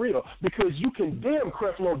ones that are real. Because you condemn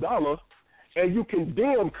Creflo Dollar and you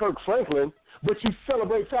condemn Kirk Franklin, but you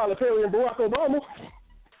celebrate Tyler Perry and Barack Obama.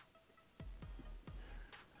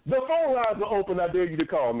 The phone lines are open. I dare you to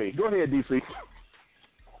call me. Go ahead, DC.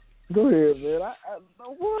 Go ahead, man.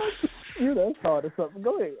 What? You know, it's hard or something.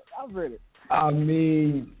 Go ahead. I'm ready. I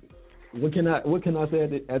mean, what can I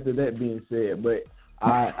say after that being said? But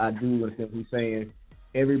I do understand what he's saying.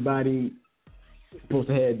 Everybody is supposed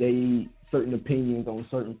to have their certain opinions on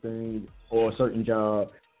certain things or a certain job,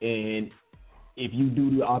 and if you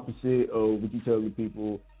do the opposite of what you tell the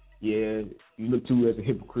people, yeah, you look to as a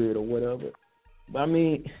hypocrite or whatever. But I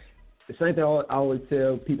mean, the same thing I always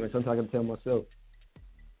tell people, and sometimes I tell myself.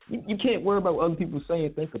 You can't worry about what other people say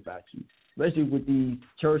and think about you. Especially with these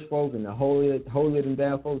church folks and the holier than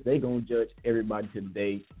thou folks, they going to judge everybody to the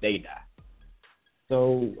day they die.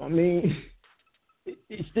 So, I mean,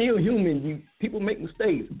 it's still human. People make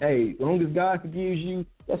mistakes. Hey, as long as God forgives you,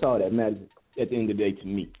 that's all that matters at the end of the day to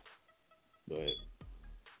me.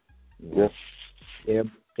 But, yeah,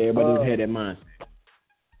 everybody doesn't have that mindset.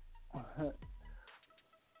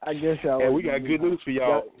 I guess y'all. And we got good news for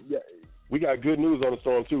y'all. Yeah. We got good news on the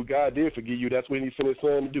storm, too. God did forgive you. That's what he sent his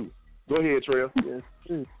son to do. Go ahead, Trail.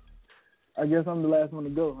 Yes. I guess I'm the last one to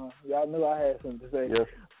go, huh? Y'all knew I had something to say. Yeah.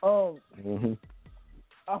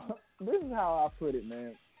 This is how I put it,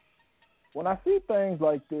 man. When I see things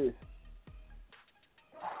like this,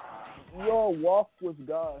 your walk with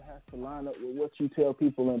God has to line up with what you tell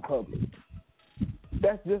people in public.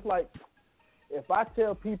 That's just like if I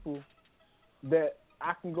tell people that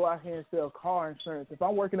I can go out here and sell car insurance. If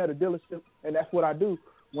I'm working at a dealership and that's what I do,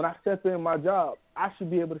 when I step in my job, I should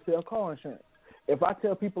be able to sell car insurance. If I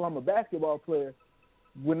tell people I'm a basketball player,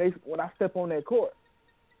 when I step on that court,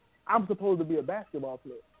 I'm supposed to be a basketball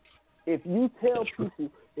player. If you tell people,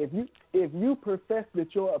 if you profess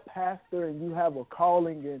that you're a pastor and you have a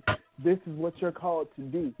calling and this is what you're called to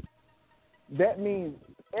do, that means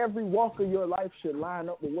every walk of your life should line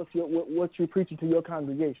up with what you're preaching to your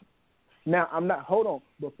congregation. Now, hold on,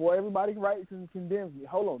 before everybody writes and condemns me,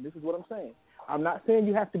 hold on, this is what I'm saying. I'm not saying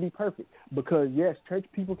you have to be perfect because, yes, church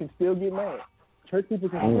people can still get mad. Church people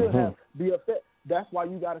can still be upset. That's why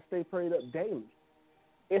you got to stay prayed up daily.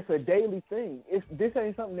 It's a daily thing. This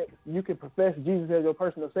ain't something that you can profess Jesus as your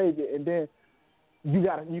personal Savior and then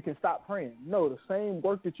you can stop praying. No, the same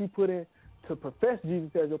work that you put in to profess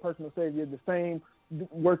Jesus as your personal Savior, the same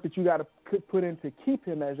work that you got to put in to keep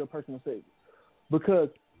him as your personal savior. Because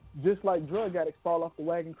just like drug addicts fall off the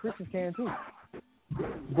wagon, Christians can too.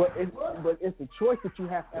 But it's a choice that you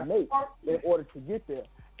have to make in order to get there.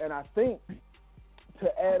 And I think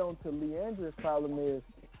to add on to Leandria's problem is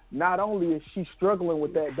not only is she struggling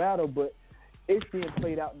with that battle, but it's being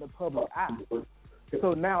played out in the public eye.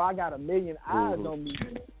 So now I got a million eyes on me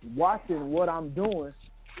watching what I'm doing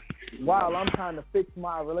while I'm trying to fix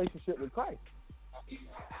my relationship with Christ.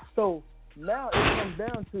 So now it comes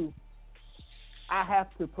down to I have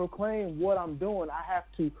to proclaim what I'm doing. I have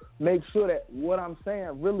to make sure that what I'm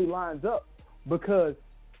saying really lines up, because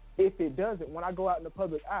if it doesn't, when I go out in the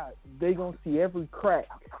public eye, they're going to see every crack,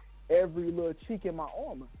 every little cheek in my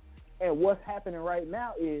armor. And what's happening right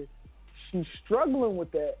now is she's struggling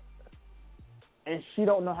with that, and she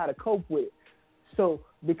don't know how to cope with it. So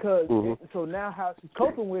so now how she's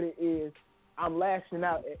coping with it is I'm lashing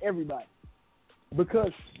out at everybody. But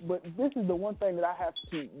this is the one thing that I have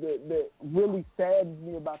to that really saddens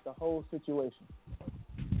me about the whole situation.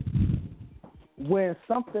 When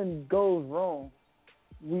something goes wrong,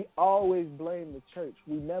 we always blame the church.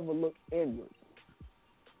 We never look inward.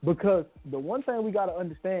 Because the one thing we got to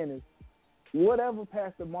understand is whatever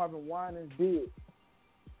Pastor Marvin Winans did,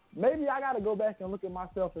 maybe I got to go back and look at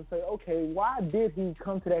myself and say, okay, why did he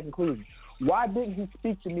come to that conclusion? Why didn't he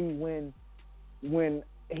speak to me when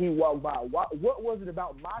he walked by? What was it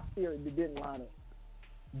about my spirit that didn't line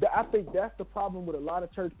up? I think that's the problem with a lot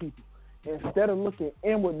of church people. Instead of looking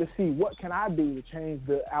inward to see what can I do to change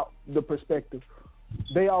the perspective,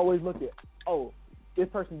 they always look at, oh, this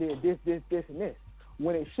person did this, and this.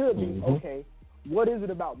 When it should be, okay, what is it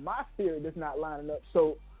about my spirit that's not lining up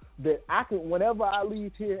so that I can, whenever I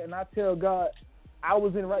leave here and I tell God I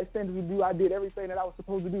was in the right standards with you, I did everything that I was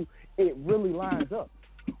supposed to do, it really lines up.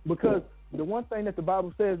 Because the one thing that the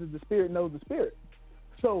Bible says is the Spirit knows the Spirit.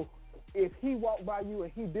 So if he walked by you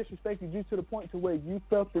and he disrespected you to the point to where you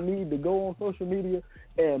felt the need to go on social media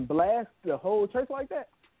and blast the whole church like that,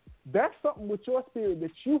 that's something with your spirit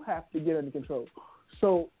that you have to get under control.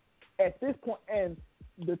 So at this point, and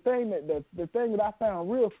the thing that I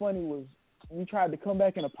found real funny was you tried to come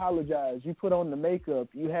back and apologize. You put on the makeup.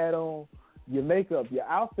 You had on your makeup. Your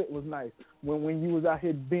outfit was nice. When you was out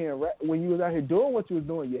here when you was out here doing what you was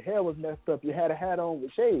doing, your hair was messed up. You had a hat on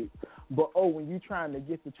with shades. But when you trying to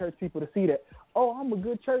get the church people to see that, I'm a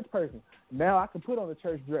good church person. Now I can put on a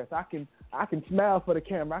church dress. I can smile for the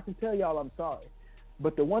camera. I can tell y'all I'm sorry.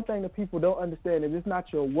 But the one thing that people don't understand is it's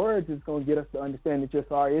not your words that's going to get us to understand that you're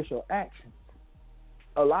sorry. It's your actions.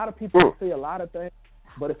 A lot of people say a lot of things,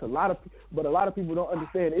 but a lot of people don't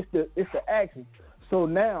understand it's the action. So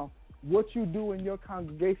now what you do in your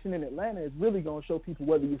congregation in Atlanta is really going to show people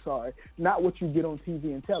whether you're sorry, not what you get on TV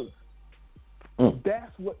and tell us.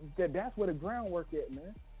 That's where the groundwork at,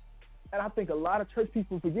 man. And I think a lot of church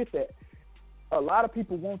people forget that. A lot of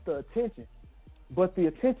people want the attention, but the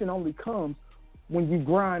attention only comes when you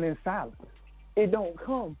grind in silence. It don't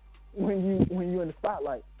come when you're in the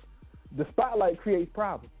spotlight. The spotlight creates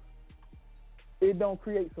problems. It don't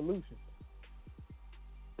create solutions.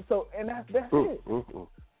 So, and that's it.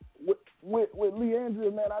 With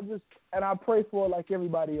Leandria, man, I pray for her like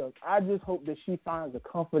everybody else. I just hope that she finds a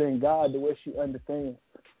comfort in God the way she understands.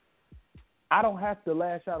 I don't have to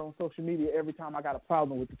lash out on social media every time I got a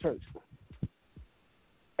problem with the church.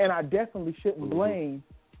 And I definitely shouldn't blame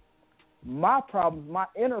my problems, my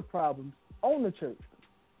inner problems, on the church.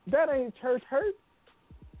 That ain't church hurt.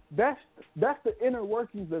 That's the inner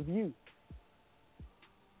workings of you.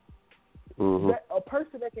 That a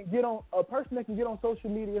person that can get on social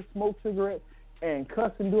media, smoke cigarettes, and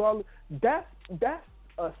cuss and do all that's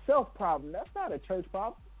a self problem. That's not a church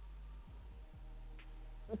problem.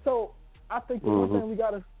 And so I think the one thing we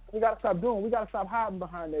gotta stop doing, we gotta stop hiding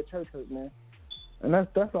behind that church hurt, man. And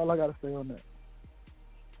that's all I gotta say on that.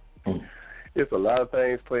 It's a lot of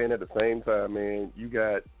things playing at the same time, man.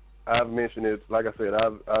 I've mentioned it, like I said,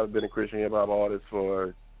 I've been a Christian hip hop artist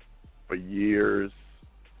for years.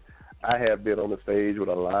 I have been on the stage with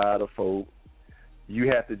a lot of folk.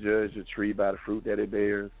 You have to judge the tree by the fruit that it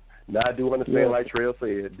bears. Now I do understand, like Trail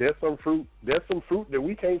said, there's some fruit that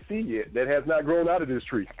we can't see yet that has not grown out of this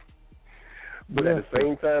tree. But at the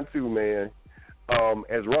same time too, man,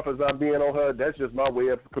 as rough as I'm being on her, that's just my way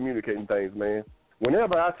of communicating things, man.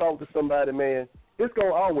 Whenever I talk to somebody, man, it's going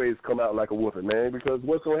to always come out like a whooping, man, because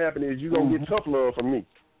what's going to happen is you're going to get tough love from me.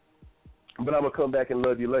 But I'm going to come back and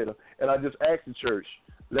love you later. And I just ask the church,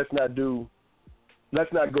 let's not go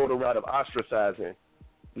the route of ostracizing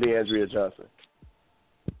Leandria Johnson.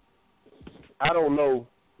 I don't know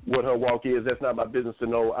what her walk is. That's not my business to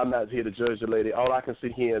know. I'm not here to judge the lady. All I can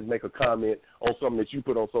sit here and make a comment on something that you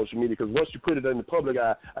put on social media, because once you put it in the public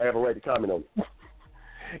eye, I have a right to comment on it.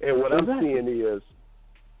 And what I'm seeing is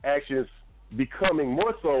actions becoming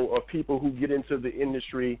more so of people who get into the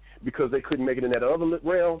industry because they couldn't make it in that other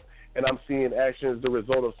realm, and I'm seeing actions the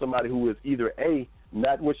result of somebody who is either A,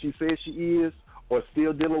 not what she says she is, or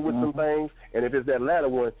still dealing with some things, and if it's that latter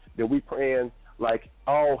one, then we praying like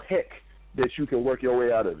all heck that you can work your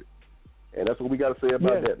way out of it. And that's what we got to say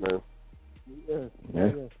about that, man.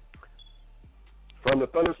 Yes. From the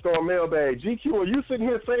Thunderstorm mailbag, GQ, are you sitting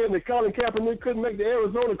here saying that Colin Kaepernick couldn't make the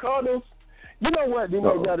Arizona Cardinals? You know what,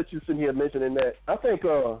 now that you're sitting here mentioning that, I think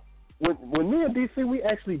when me and DC, we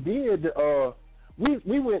actually did,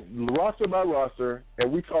 we went roster by roster,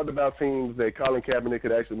 and we talked about teams that Colin Kaepernick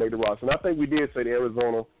could actually make the roster. And I think we did say that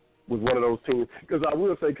Arizona was one of those teams, because I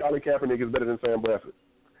will say Colin Kaepernick is better than Sam Bradford.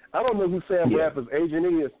 I don't know who Sam Bradford's agent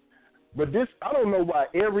is, but I don't know why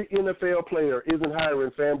every NFL player isn't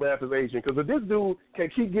hiring Sam Bradford's agent, because if this dude can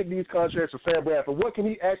keep getting these contracts for Sam Bradford, what can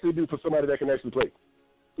he actually do for somebody that can actually play?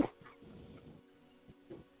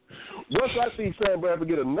 Once I see Sam Bradford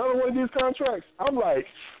get another one of these contracts, I'm like,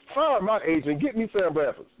 fire my agent, get me Sam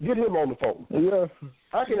Bradford. Get him on the phone. Yeah.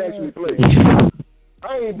 I can actually play.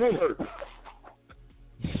 I ain't been hurt.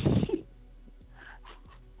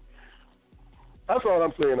 That's all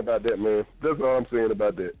I'm saying about that, man. That's all I'm saying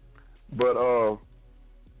about that. But, so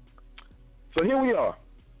here we are.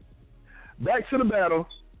 Back to the battle.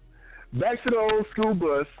 Back to the old school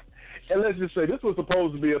bus. And let's just say, this was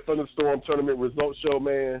supposed to be a Thunderstorm tournament results show,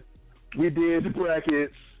 man. We did the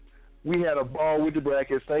brackets. We had a ball with the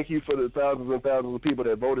brackets. Thank you for the thousands and thousands of people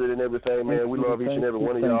that voted and everything, man. We love each and every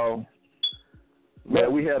one of y'all.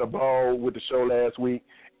 Man, we had a ball with the show last week.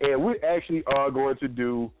 And we actually are going to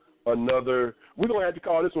do another. We're going to have to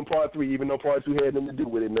call this one part 3, even though part 2 had nothing to do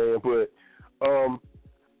with it, man. But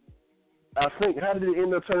I think, how did it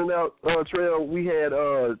end up turning out, Trail? We had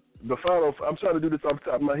the final. I'm trying to do this off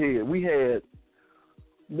the top of my head. We had.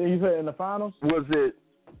 Then you said in the finals? Was it?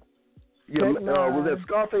 Yeah, was that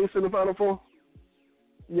Scarface in the Final Four?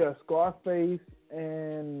 Yeah, Scarface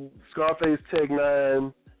and Tech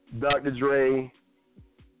 9, Dr. Dre,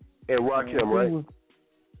 and Rakim, right?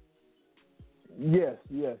 Yes.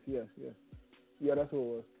 Yeah, that's what it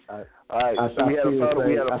was. All right. So we had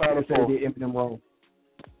a Final Four.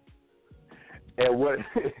 And what?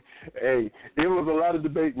 Hey, it was a lot of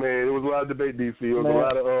debate, man. It was a lot of debate, DC. It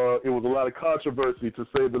was a lot of controversy, to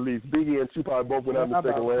say the least. Biggie and Tupac both went out in the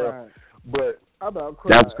second round. But that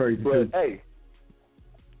was crazy too. Hey,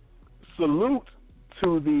 salute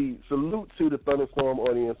to the Thunderstorm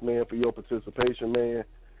audience, man, for your participation, man,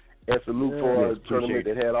 and salute for a tournament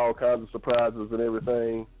that had all kinds of surprises and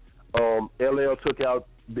everything. LL took out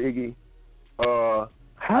Biggie.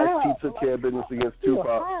 Ice-T took care of business against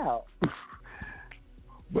Tupac.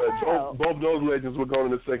 But both those legends were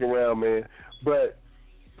going in the second round, man. But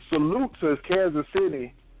salute to Kansas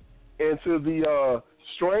City and to the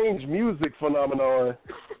strange music phenomenon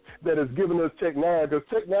that has given us Tech 9, because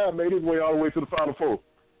Tech 9 made his way all the way to the Final Four.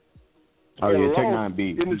 Oh, yeah, Tech 9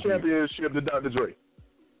 beat. In the championship to Dr. Dre.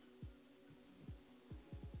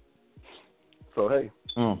 So, hey,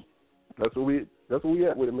 that's what we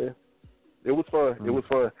at with it, man. It was fun. It was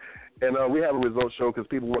fun. And we have a results show because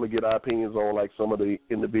people want to get our opinions on, like, some of the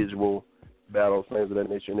individual battles, things of that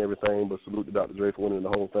nature and everything. But salute to Dr. Dre for winning the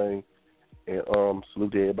whole thing. And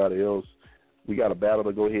salute to everybody else. We got a battle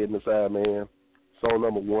to go ahead and decide, man. Song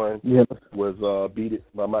number 1 was Beat It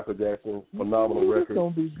by Michael Jackson. Phenomenal record.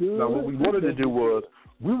 Gonna be good. Now, what we wanted to do was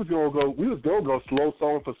we was gonna go slow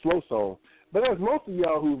song for slow song. But as most of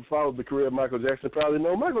y'all who followed the career of Michael Jackson probably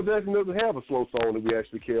know, Michael Jackson doesn't have a slow song that we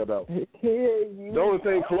actually care about. The only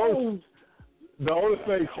thing close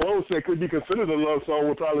that could be considered a love song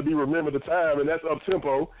would probably be Remember the Time, and that's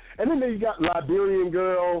up-tempo. And then you got Liberian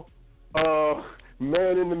Girl,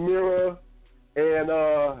 Man in the Mirror, and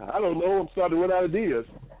I don't know, I'm starting to run out of ideas.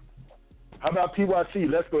 How about PYT?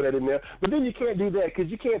 Let's throw that in there. But then you can't do that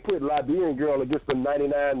because you can't put Liberian Girl against the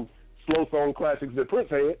 99 slow song classics that Prince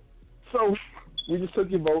had. So we just took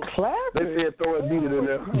your vote. They said throw a Beat It in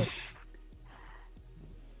there.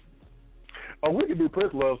 Oh, we can do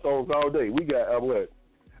Prince love songs all day. We got, what?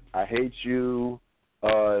 I Hate You.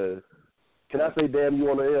 Can I say Damn You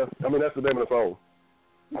on the Air? I mean, that's the name of the song.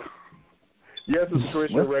 Yes, it's a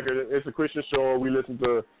Christian record. It's a Christian show. We listen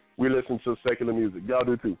to secular music. Y'all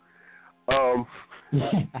do too.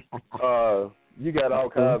 You got all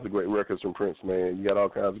kinds of great records from Prince, man. You got all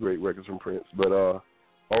kinds of great records from Prince. But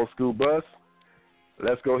Old School Bus,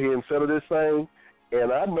 let's go ahead and settle this thing.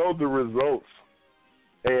 And I know the results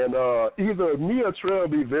And either me or Trey will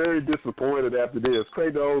be very disappointed after this.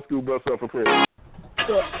 Crank the old school bus up for Prince.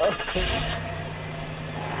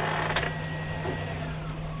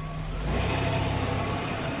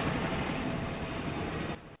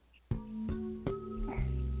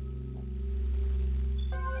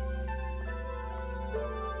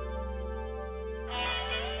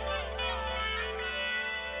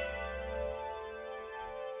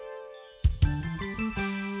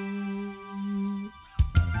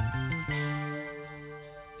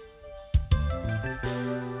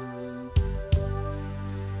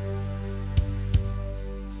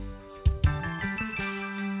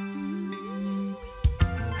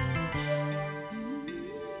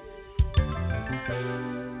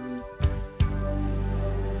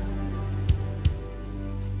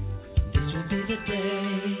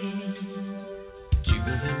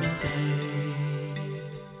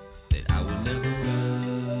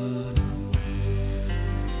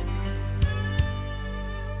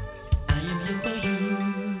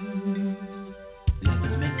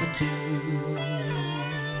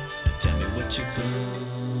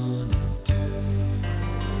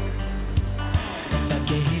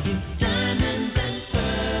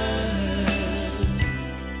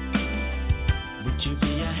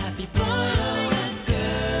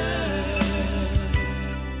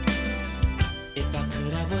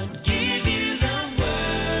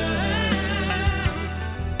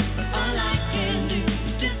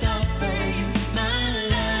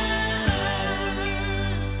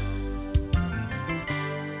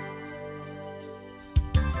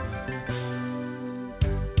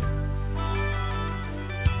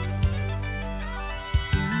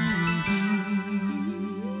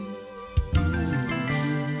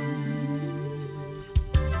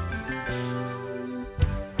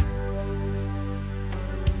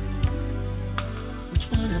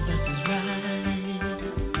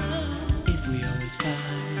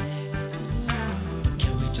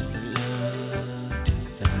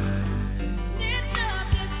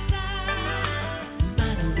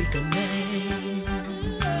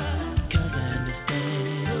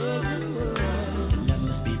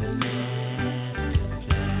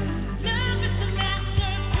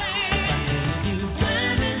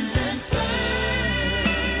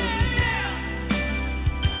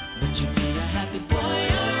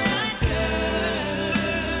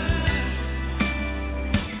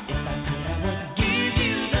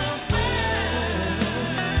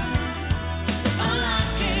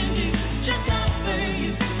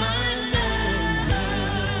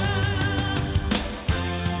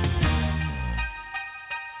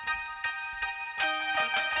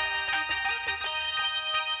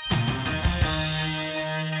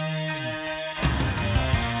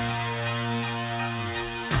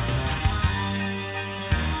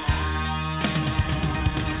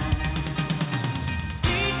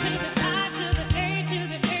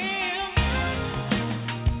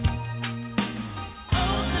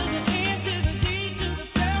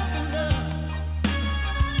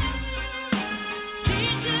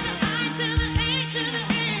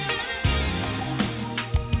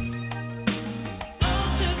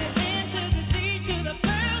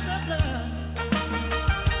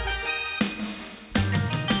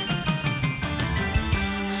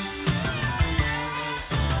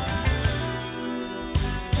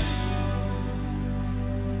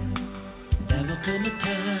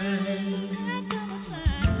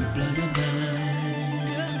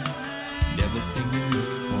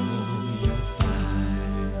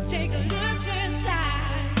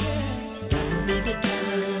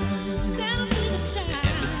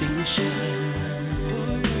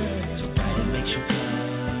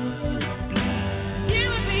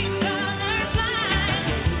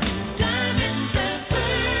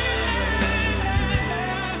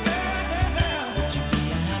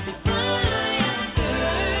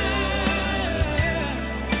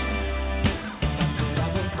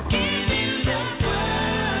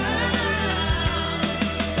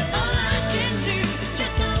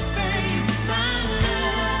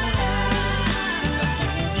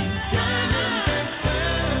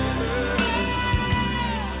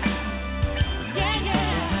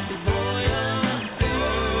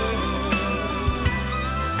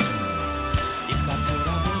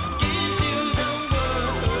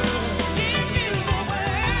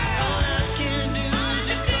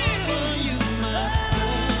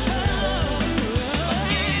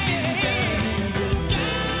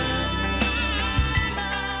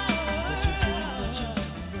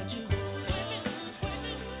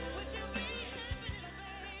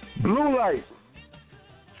 Blue Light,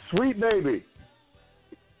 Sweet Baby.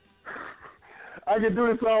 I can do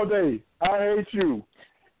this all day. I Hate You.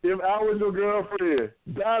 if I was your girlfriend,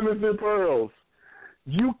 Diamonds and Pearls,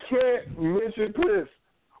 you can't mention Prince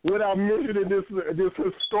without mentioning this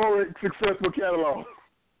historic, successful catalog.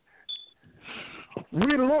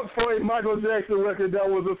 We looked for a Michael Jackson record that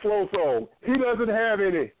was a slow song. He doesn't have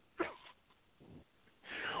any.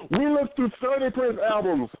 We looked through 30 Prince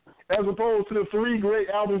albums as opposed to the 3 great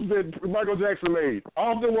albums that Michael Jackson made.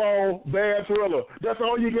 Off the Wall, Bad, Thriller. That's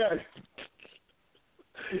all you got.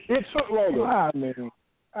 It took longer.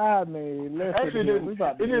 Actually, it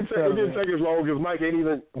didn't take as long because Mike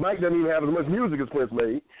doesn't even have as much music as Prince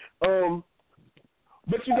made.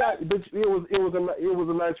 But it was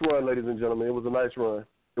a nice run, ladies and gentlemen. It was a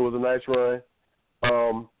nice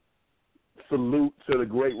run. Salute to the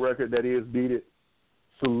great record that is Beat It.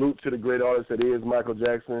 Salute to the great artist that is Michael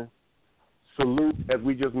Jackson. Salute, as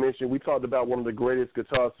we just mentioned, we talked about one of the greatest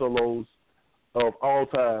guitar solos of all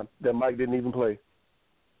time that Mike didn't even play.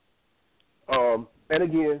 And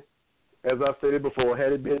again, as I stated before,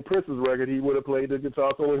 had it been Prince's record, he would have played the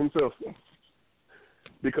guitar solo himself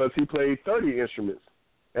because he played 30 instruments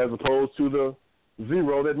as opposed to the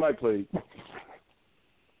 0 that Mike played.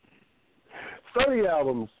 30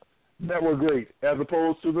 albums that were great as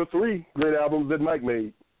opposed to the 3 great albums that Mike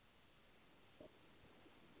made.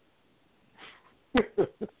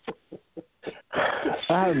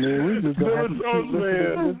 I mean, we just the results,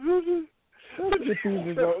 man.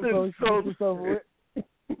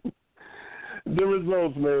 The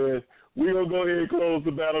results, man. We're going to go ahead and close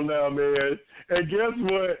the battle now, man. And guess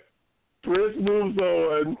what? Prince moves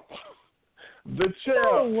on. The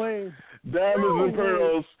champ, Diamonds and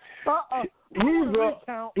Pearls.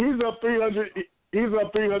 He's up 300. He's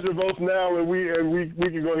up 300 votes now, and we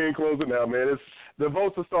can go ahead and close it now, man. The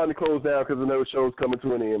votes are starting to close down because another show's coming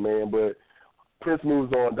to an end, man. But Prince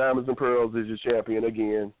moves on. Diamonds and Pearls is your champion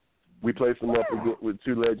again. We placed him up with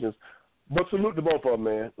 2 legends. But salute to both of them,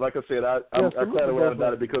 man. Like I said, I cloud around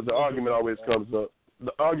about it because the argument always comes up.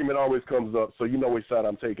 So you know which side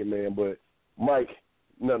I'm taking, man. But Mike,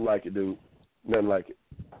 nothing like it, dude. Nothing like it.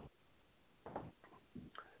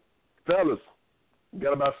 Fellas,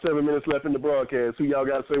 got about 7 minutes left in the broadcast. Who y'all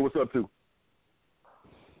got to say what's up to?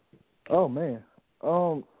 Oh, man.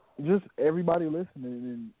 Just everybody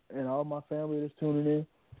listening and all my family that's tuning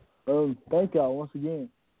in. Thank y'all once again.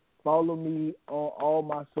 Follow me on all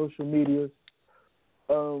my social medias.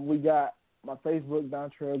 We got my Facebook,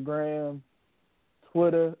 Dontrell Graham,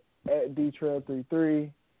 Twitter at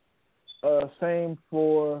DTrail33. Same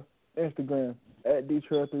for Instagram at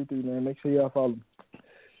DTrail33, man. Make sure y'all follow me.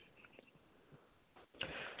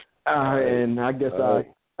 And I guess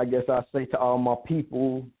I say to all my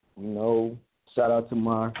people, shout out to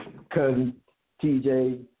my cousin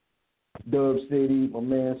TJ, Dub City, my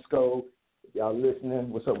man Sco. Y'all listening?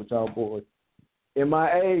 What's up with y'all boys?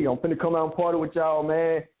 MIA, I'm finna come out and party with y'all,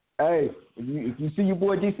 man. Hey, if you see your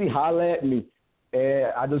boy DC, holla at me.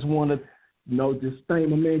 And I just want to, just thank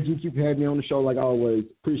my man GQ for having me on the show like always.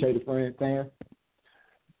 Appreciate it, friend, fam.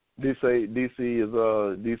 DC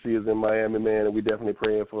is in Miami, man, and we definitely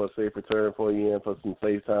praying for a safe return for you and for some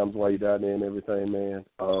safe times while you're down there and everything, man.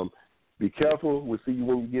 Be careful. We'll see you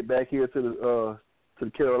when you get back here to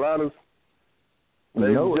the Carolinas.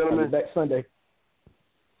 Ladies and gentlemen, back Sunday.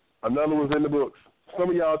 Another one's in the books. Some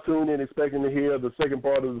of y'all tuned in expecting to hear the second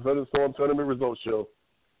part of the Thunderstorm Tournament Results Show.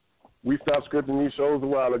 We stopped scripting these shows a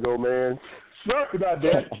while ago, man. Sorry about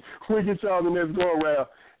that. We'll get y'all the next go-around.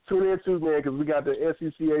 Tune in too, man, because we got the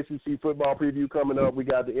SEC, ACC football preview coming up. We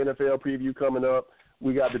got the NFL preview coming up.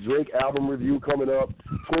 We got the Drake album review coming up.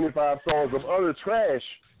 25 songs of other trash.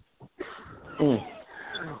 We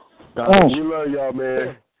love y'all,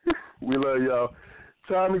 man. We love y'all.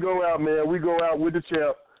 Time to go out, man. We go out with the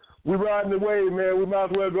champ. We riding the wave, man. We might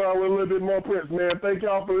as well go out with a little bit more Prince, man. Thank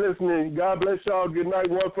y'all for listening. God bless y'all. Good night.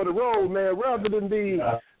 One for the road, man. Rather than be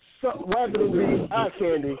eye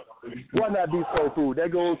candy, why not be soul food?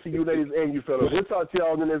 That goes to you ladies and you fellas. We'll talk to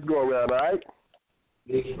y'all in the next go around, all right?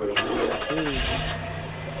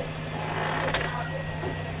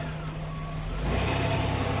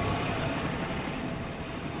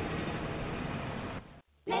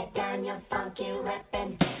 Let down your funky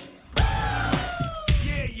weapon.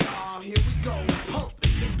 Yeah, y'all, here we go. Pump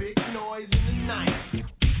the big noise in the night.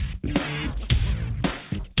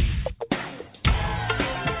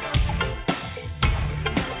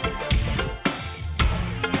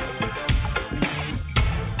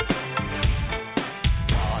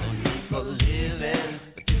 Pardon me for living,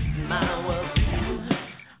 but this is my world too.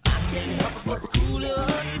 I can't help but what's cooler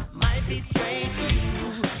might be strange to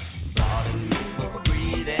you. Pardon me for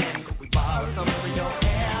breathing, could we borrow some of your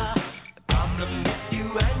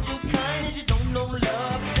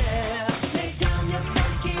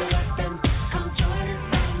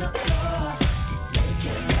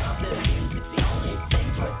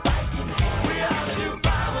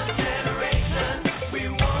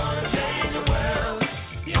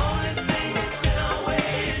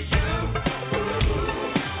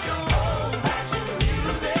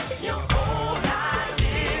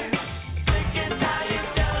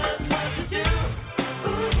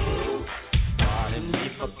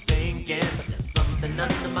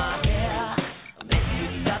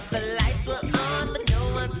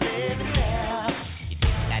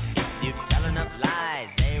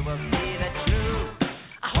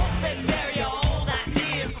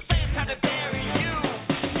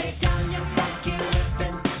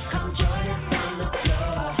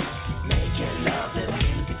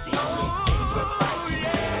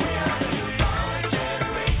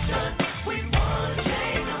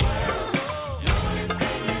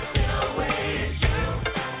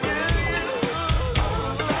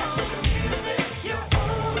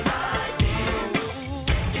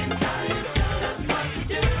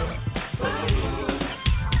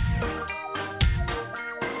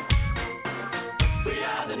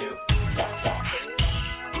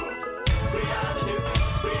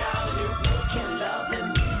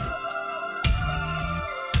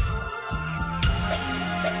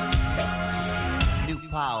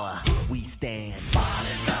power.